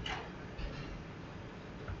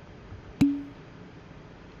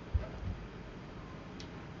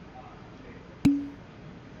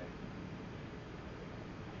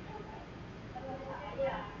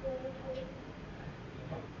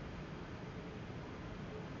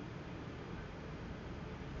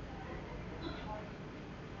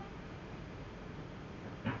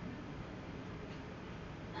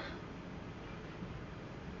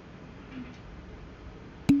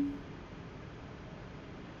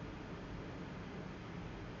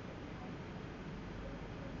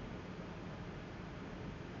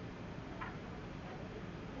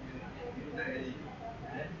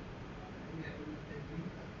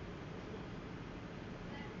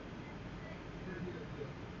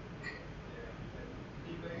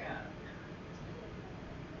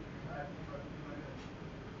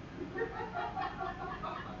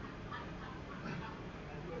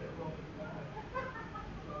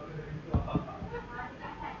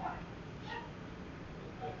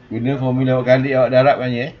 Guna formula awak kali awak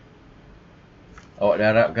darabkan je. Awak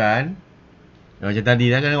darabkan macam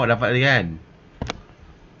tadi lah kan awak dapat tadi kan.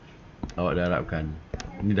 Awak darabkan.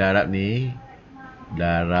 Ini darab ni.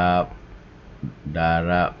 Darab.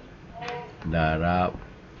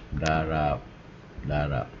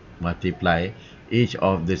 Multiply. Each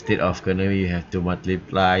of the state of economy you have to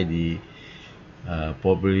multiply the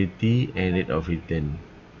probability and rate of return.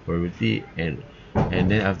 Probability and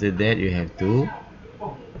then after that you have to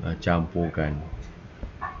campurkan.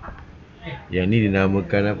 Yang ni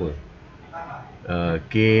dinamakan apa?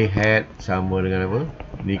 K hat sama dengan apa?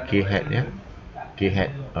 Ni K hat ya. K hat,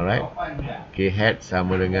 alright. K hat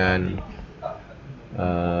sama dengan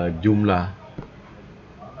jumlah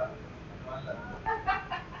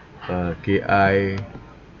KI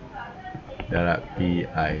darab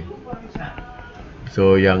PI.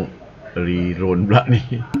 So yang rerun pula ni.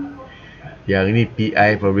 Yang ni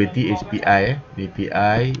PI, probability is PI Ni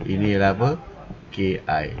PI, ini adalah apa?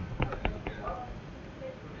 KI.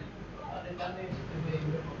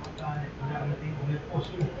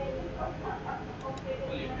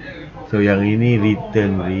 So yang ini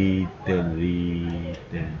return.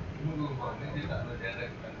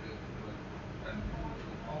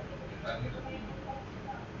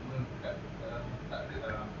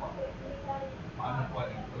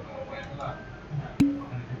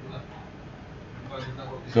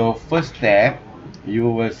 So first step, you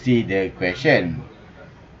will see the question.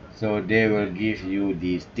 So they will give you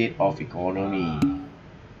the state of economy.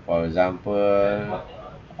 For example,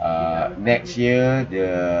 next year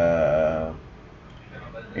the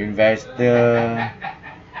investor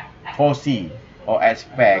foresee or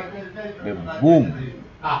expect the boom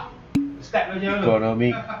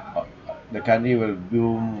economic, the country will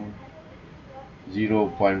boom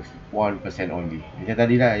 0.1% only. Macam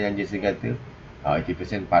tadi lah yang Jason kata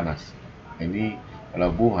 80% panas. Ini kalau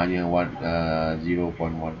boom hanya 0.1%.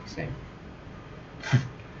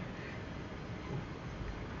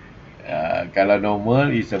 Kalau normal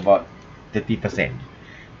is about 30%.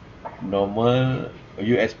 Normal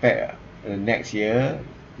you expect next year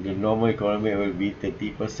the normal economy will be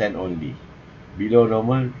 30% only. Below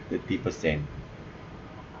normal 30%.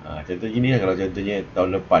 Contoh gini lah, kalau contohnya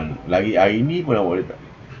tahun depan, lagi hari ni pun awak boleh tak.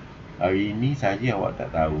 Hari ni saja awak tak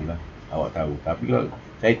tahulah. Awak tahu. Tapi kalau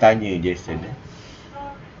saya tanya Jason,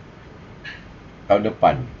 tahun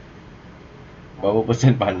depan berapa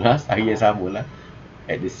persen panas, hari yang sama lah,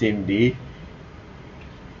 at the same day,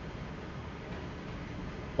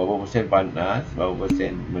 berapa persen panas, berapa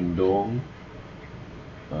persen mendung,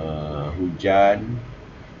 hujan,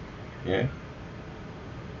 ya,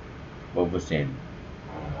 berapa persen.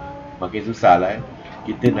 Makin susah lah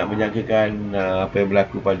kita nak menjangkakan apa yang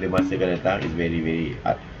berlaku pada masa akan datang. Is very very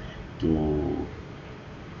hard to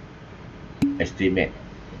estimate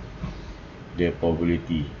the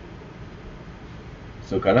probability.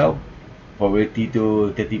 So kalau probability tu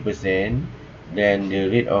 30%, then the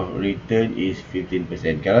rate of return is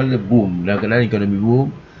 15%. Kalau ada boom, dalam keadaan ekonomi boom,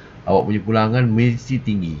 awak punya pulangan mesti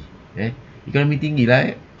tinggi. Ekonomi tinggi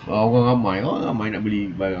lah, orang ramai nak beli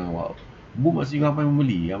barang awak. Boom maksudnya ramai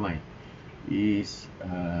membeli, ramai. Is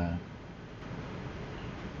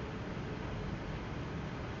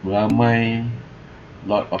ramai,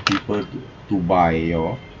 lot of people to buy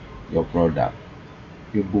your product.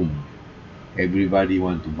 You boom, everybody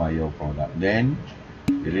want to buy your product, then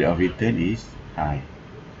the rate of return is high.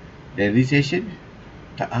 Then recession,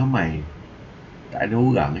 tak ramai, tak ada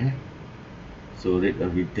orang. So rate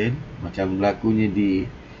of return macam berlakunya di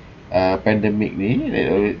pandemik ni,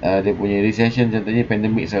 dia punya recession contohnya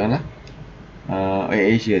pandemik sekarang lah,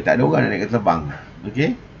 Asia tak ada orang nak naik terbang.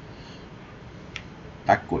 Okay,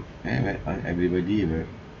 takut, everybody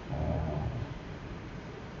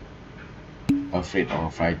afraid or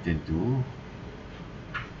frightened to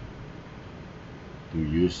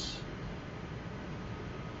use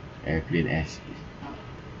airplane as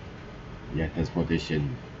transportation.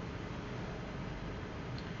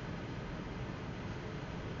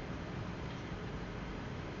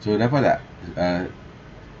 So dapat tak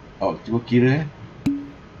awak cuba kira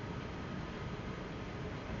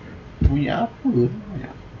punya apa banyak.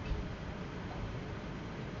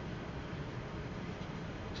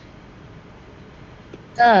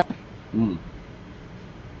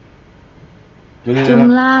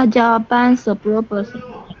 Jumlah jawapan 10%.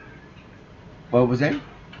 Berapa persen?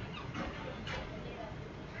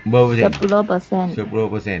 Berapa persen? 10%.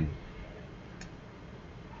 10%.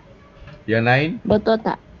 Yang lain? Betul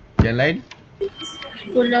tak? Yang lain?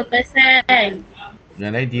 10%.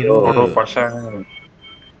 Yang lain tiru ke? 10%.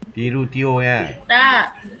 Tiru Tio ya?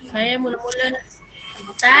 Tak. Saya mula-mula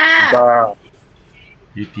tak.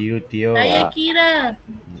 You tiru Tio. Saya kira.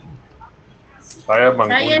 Saya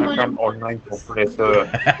menggunakan online calculator.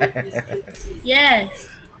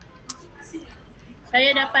 Yes.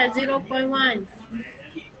 Saya dapat 0.1.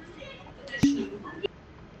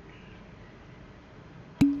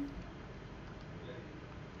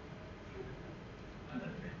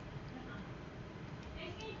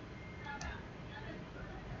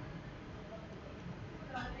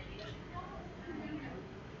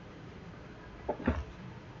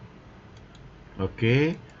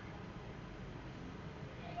 Okay,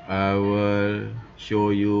 I will show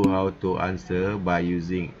you how to answer by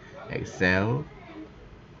using Excel.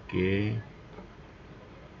 Okay,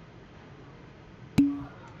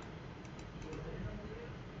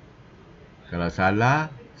 kalau salah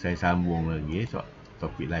saya sambung lagi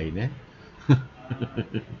topik lain.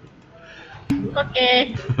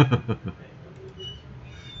 Okay.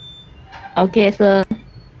 Okay, sir.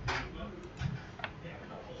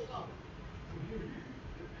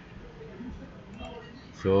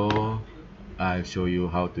 So I'll show you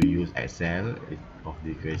how to use Excel of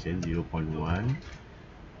the equation 0.1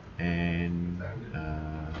 and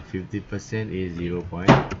 50% is 0.5,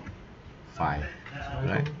 right?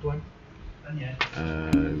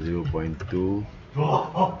 0.2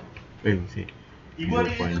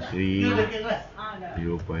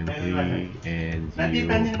 0.3 and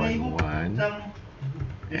 0.1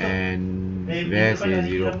 and rest is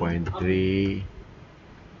 0.3,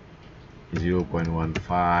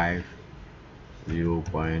 0.15, 0.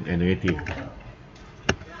 And negative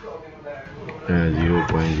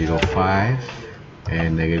 0.05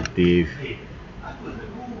 and negative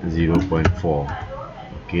 0.4.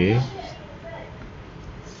 Okay,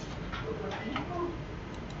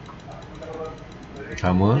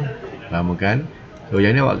 sama kan? So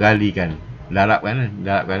yang ni awak galikan, darabkan.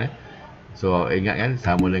 So ingat kan,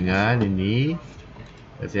 sama dengan ini.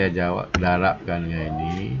 Saya jawab darabkan dengan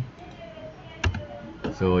ini.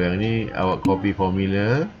 So yang ni awak copy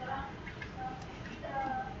formula,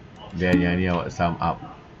 dan yang ni awak sum up.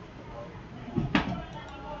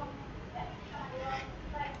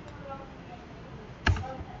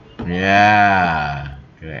 Yeah,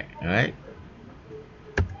 correct. Alright.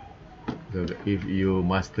 So if you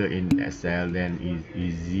master in Excel, then it's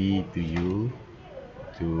easy to you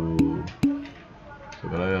to. So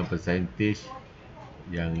kalau yang percentage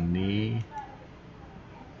yang ni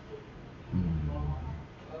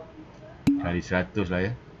kali 100 lah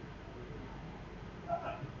ya.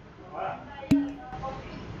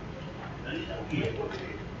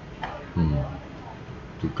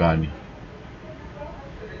 Tukar ni.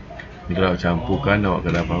 Ni kalau campurkan awak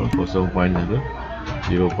akan dapat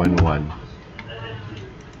 0.1.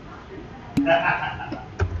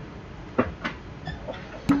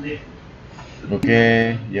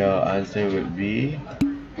 Okay, your answer would be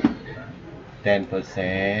 10%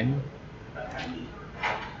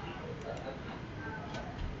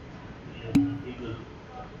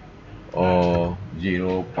 or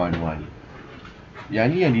 0.1. Yang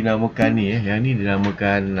ni yang dinamakan ni yang ni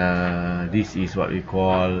dinamakan this is what we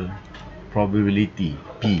call probability,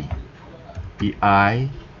 P. PI.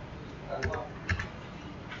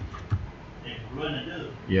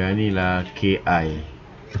 Yang ni lah KI.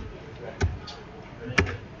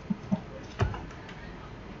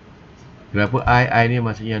 Kenapa I ni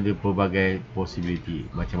maksudnya ada pelbagai possibility,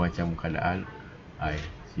 macam-macam keadaan I.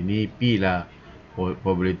 Sini P lah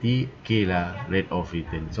probability, K lah rate of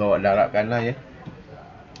return. So dah harapkan lah ya.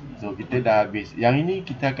 So kita dah habis. Yang ini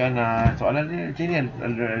kita akan soalan dia macam ni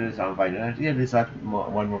ada soalan final. Nanti ada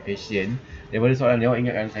one more question daripada soalan ni. Awak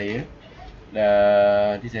ingatkan saya.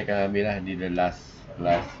 Nanti saya akan ambil lah di the last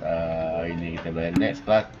class ini kita belajar. Next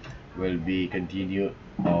class will be continued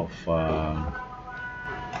of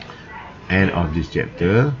end of this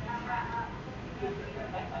chapter.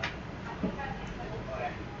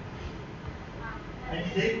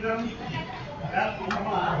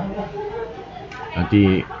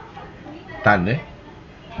 Nanti Tan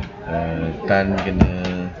Tan kena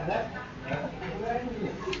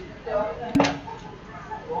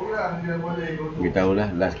beritahu lah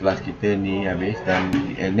last class kita ni habis. Dan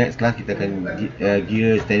next class kita akan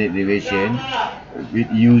gear standard deviation with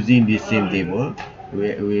using this same table.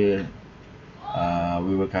 We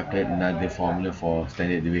will calculate another formula for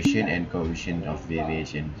standard deviation and coefficient of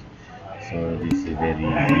variation. So this is very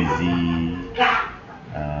easy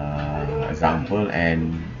example,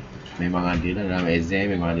 and memang ada lah dalam exam,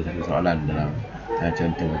 memang ada satu soalan dalam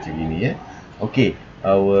contoh macam ini ya. Okay,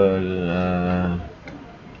 I will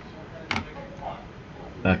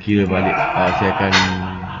kira balik. Saya akan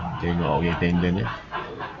tengok attendance ya.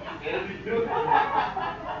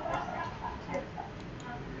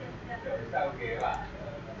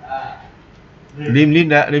 Lim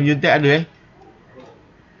Juntek ada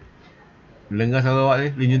dengar suara awak ni.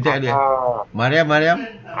 Lim Juntek ada Mariam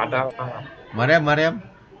Ada. Mariam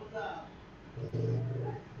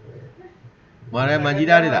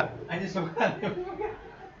Majida ada tak?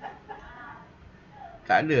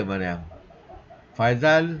 Tak ada Mariam.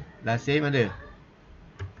 Faizal Lasim ada?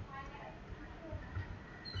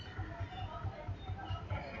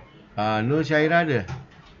 Nur Syaira ada?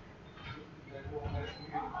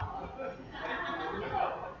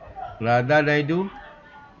 Rada Daidu?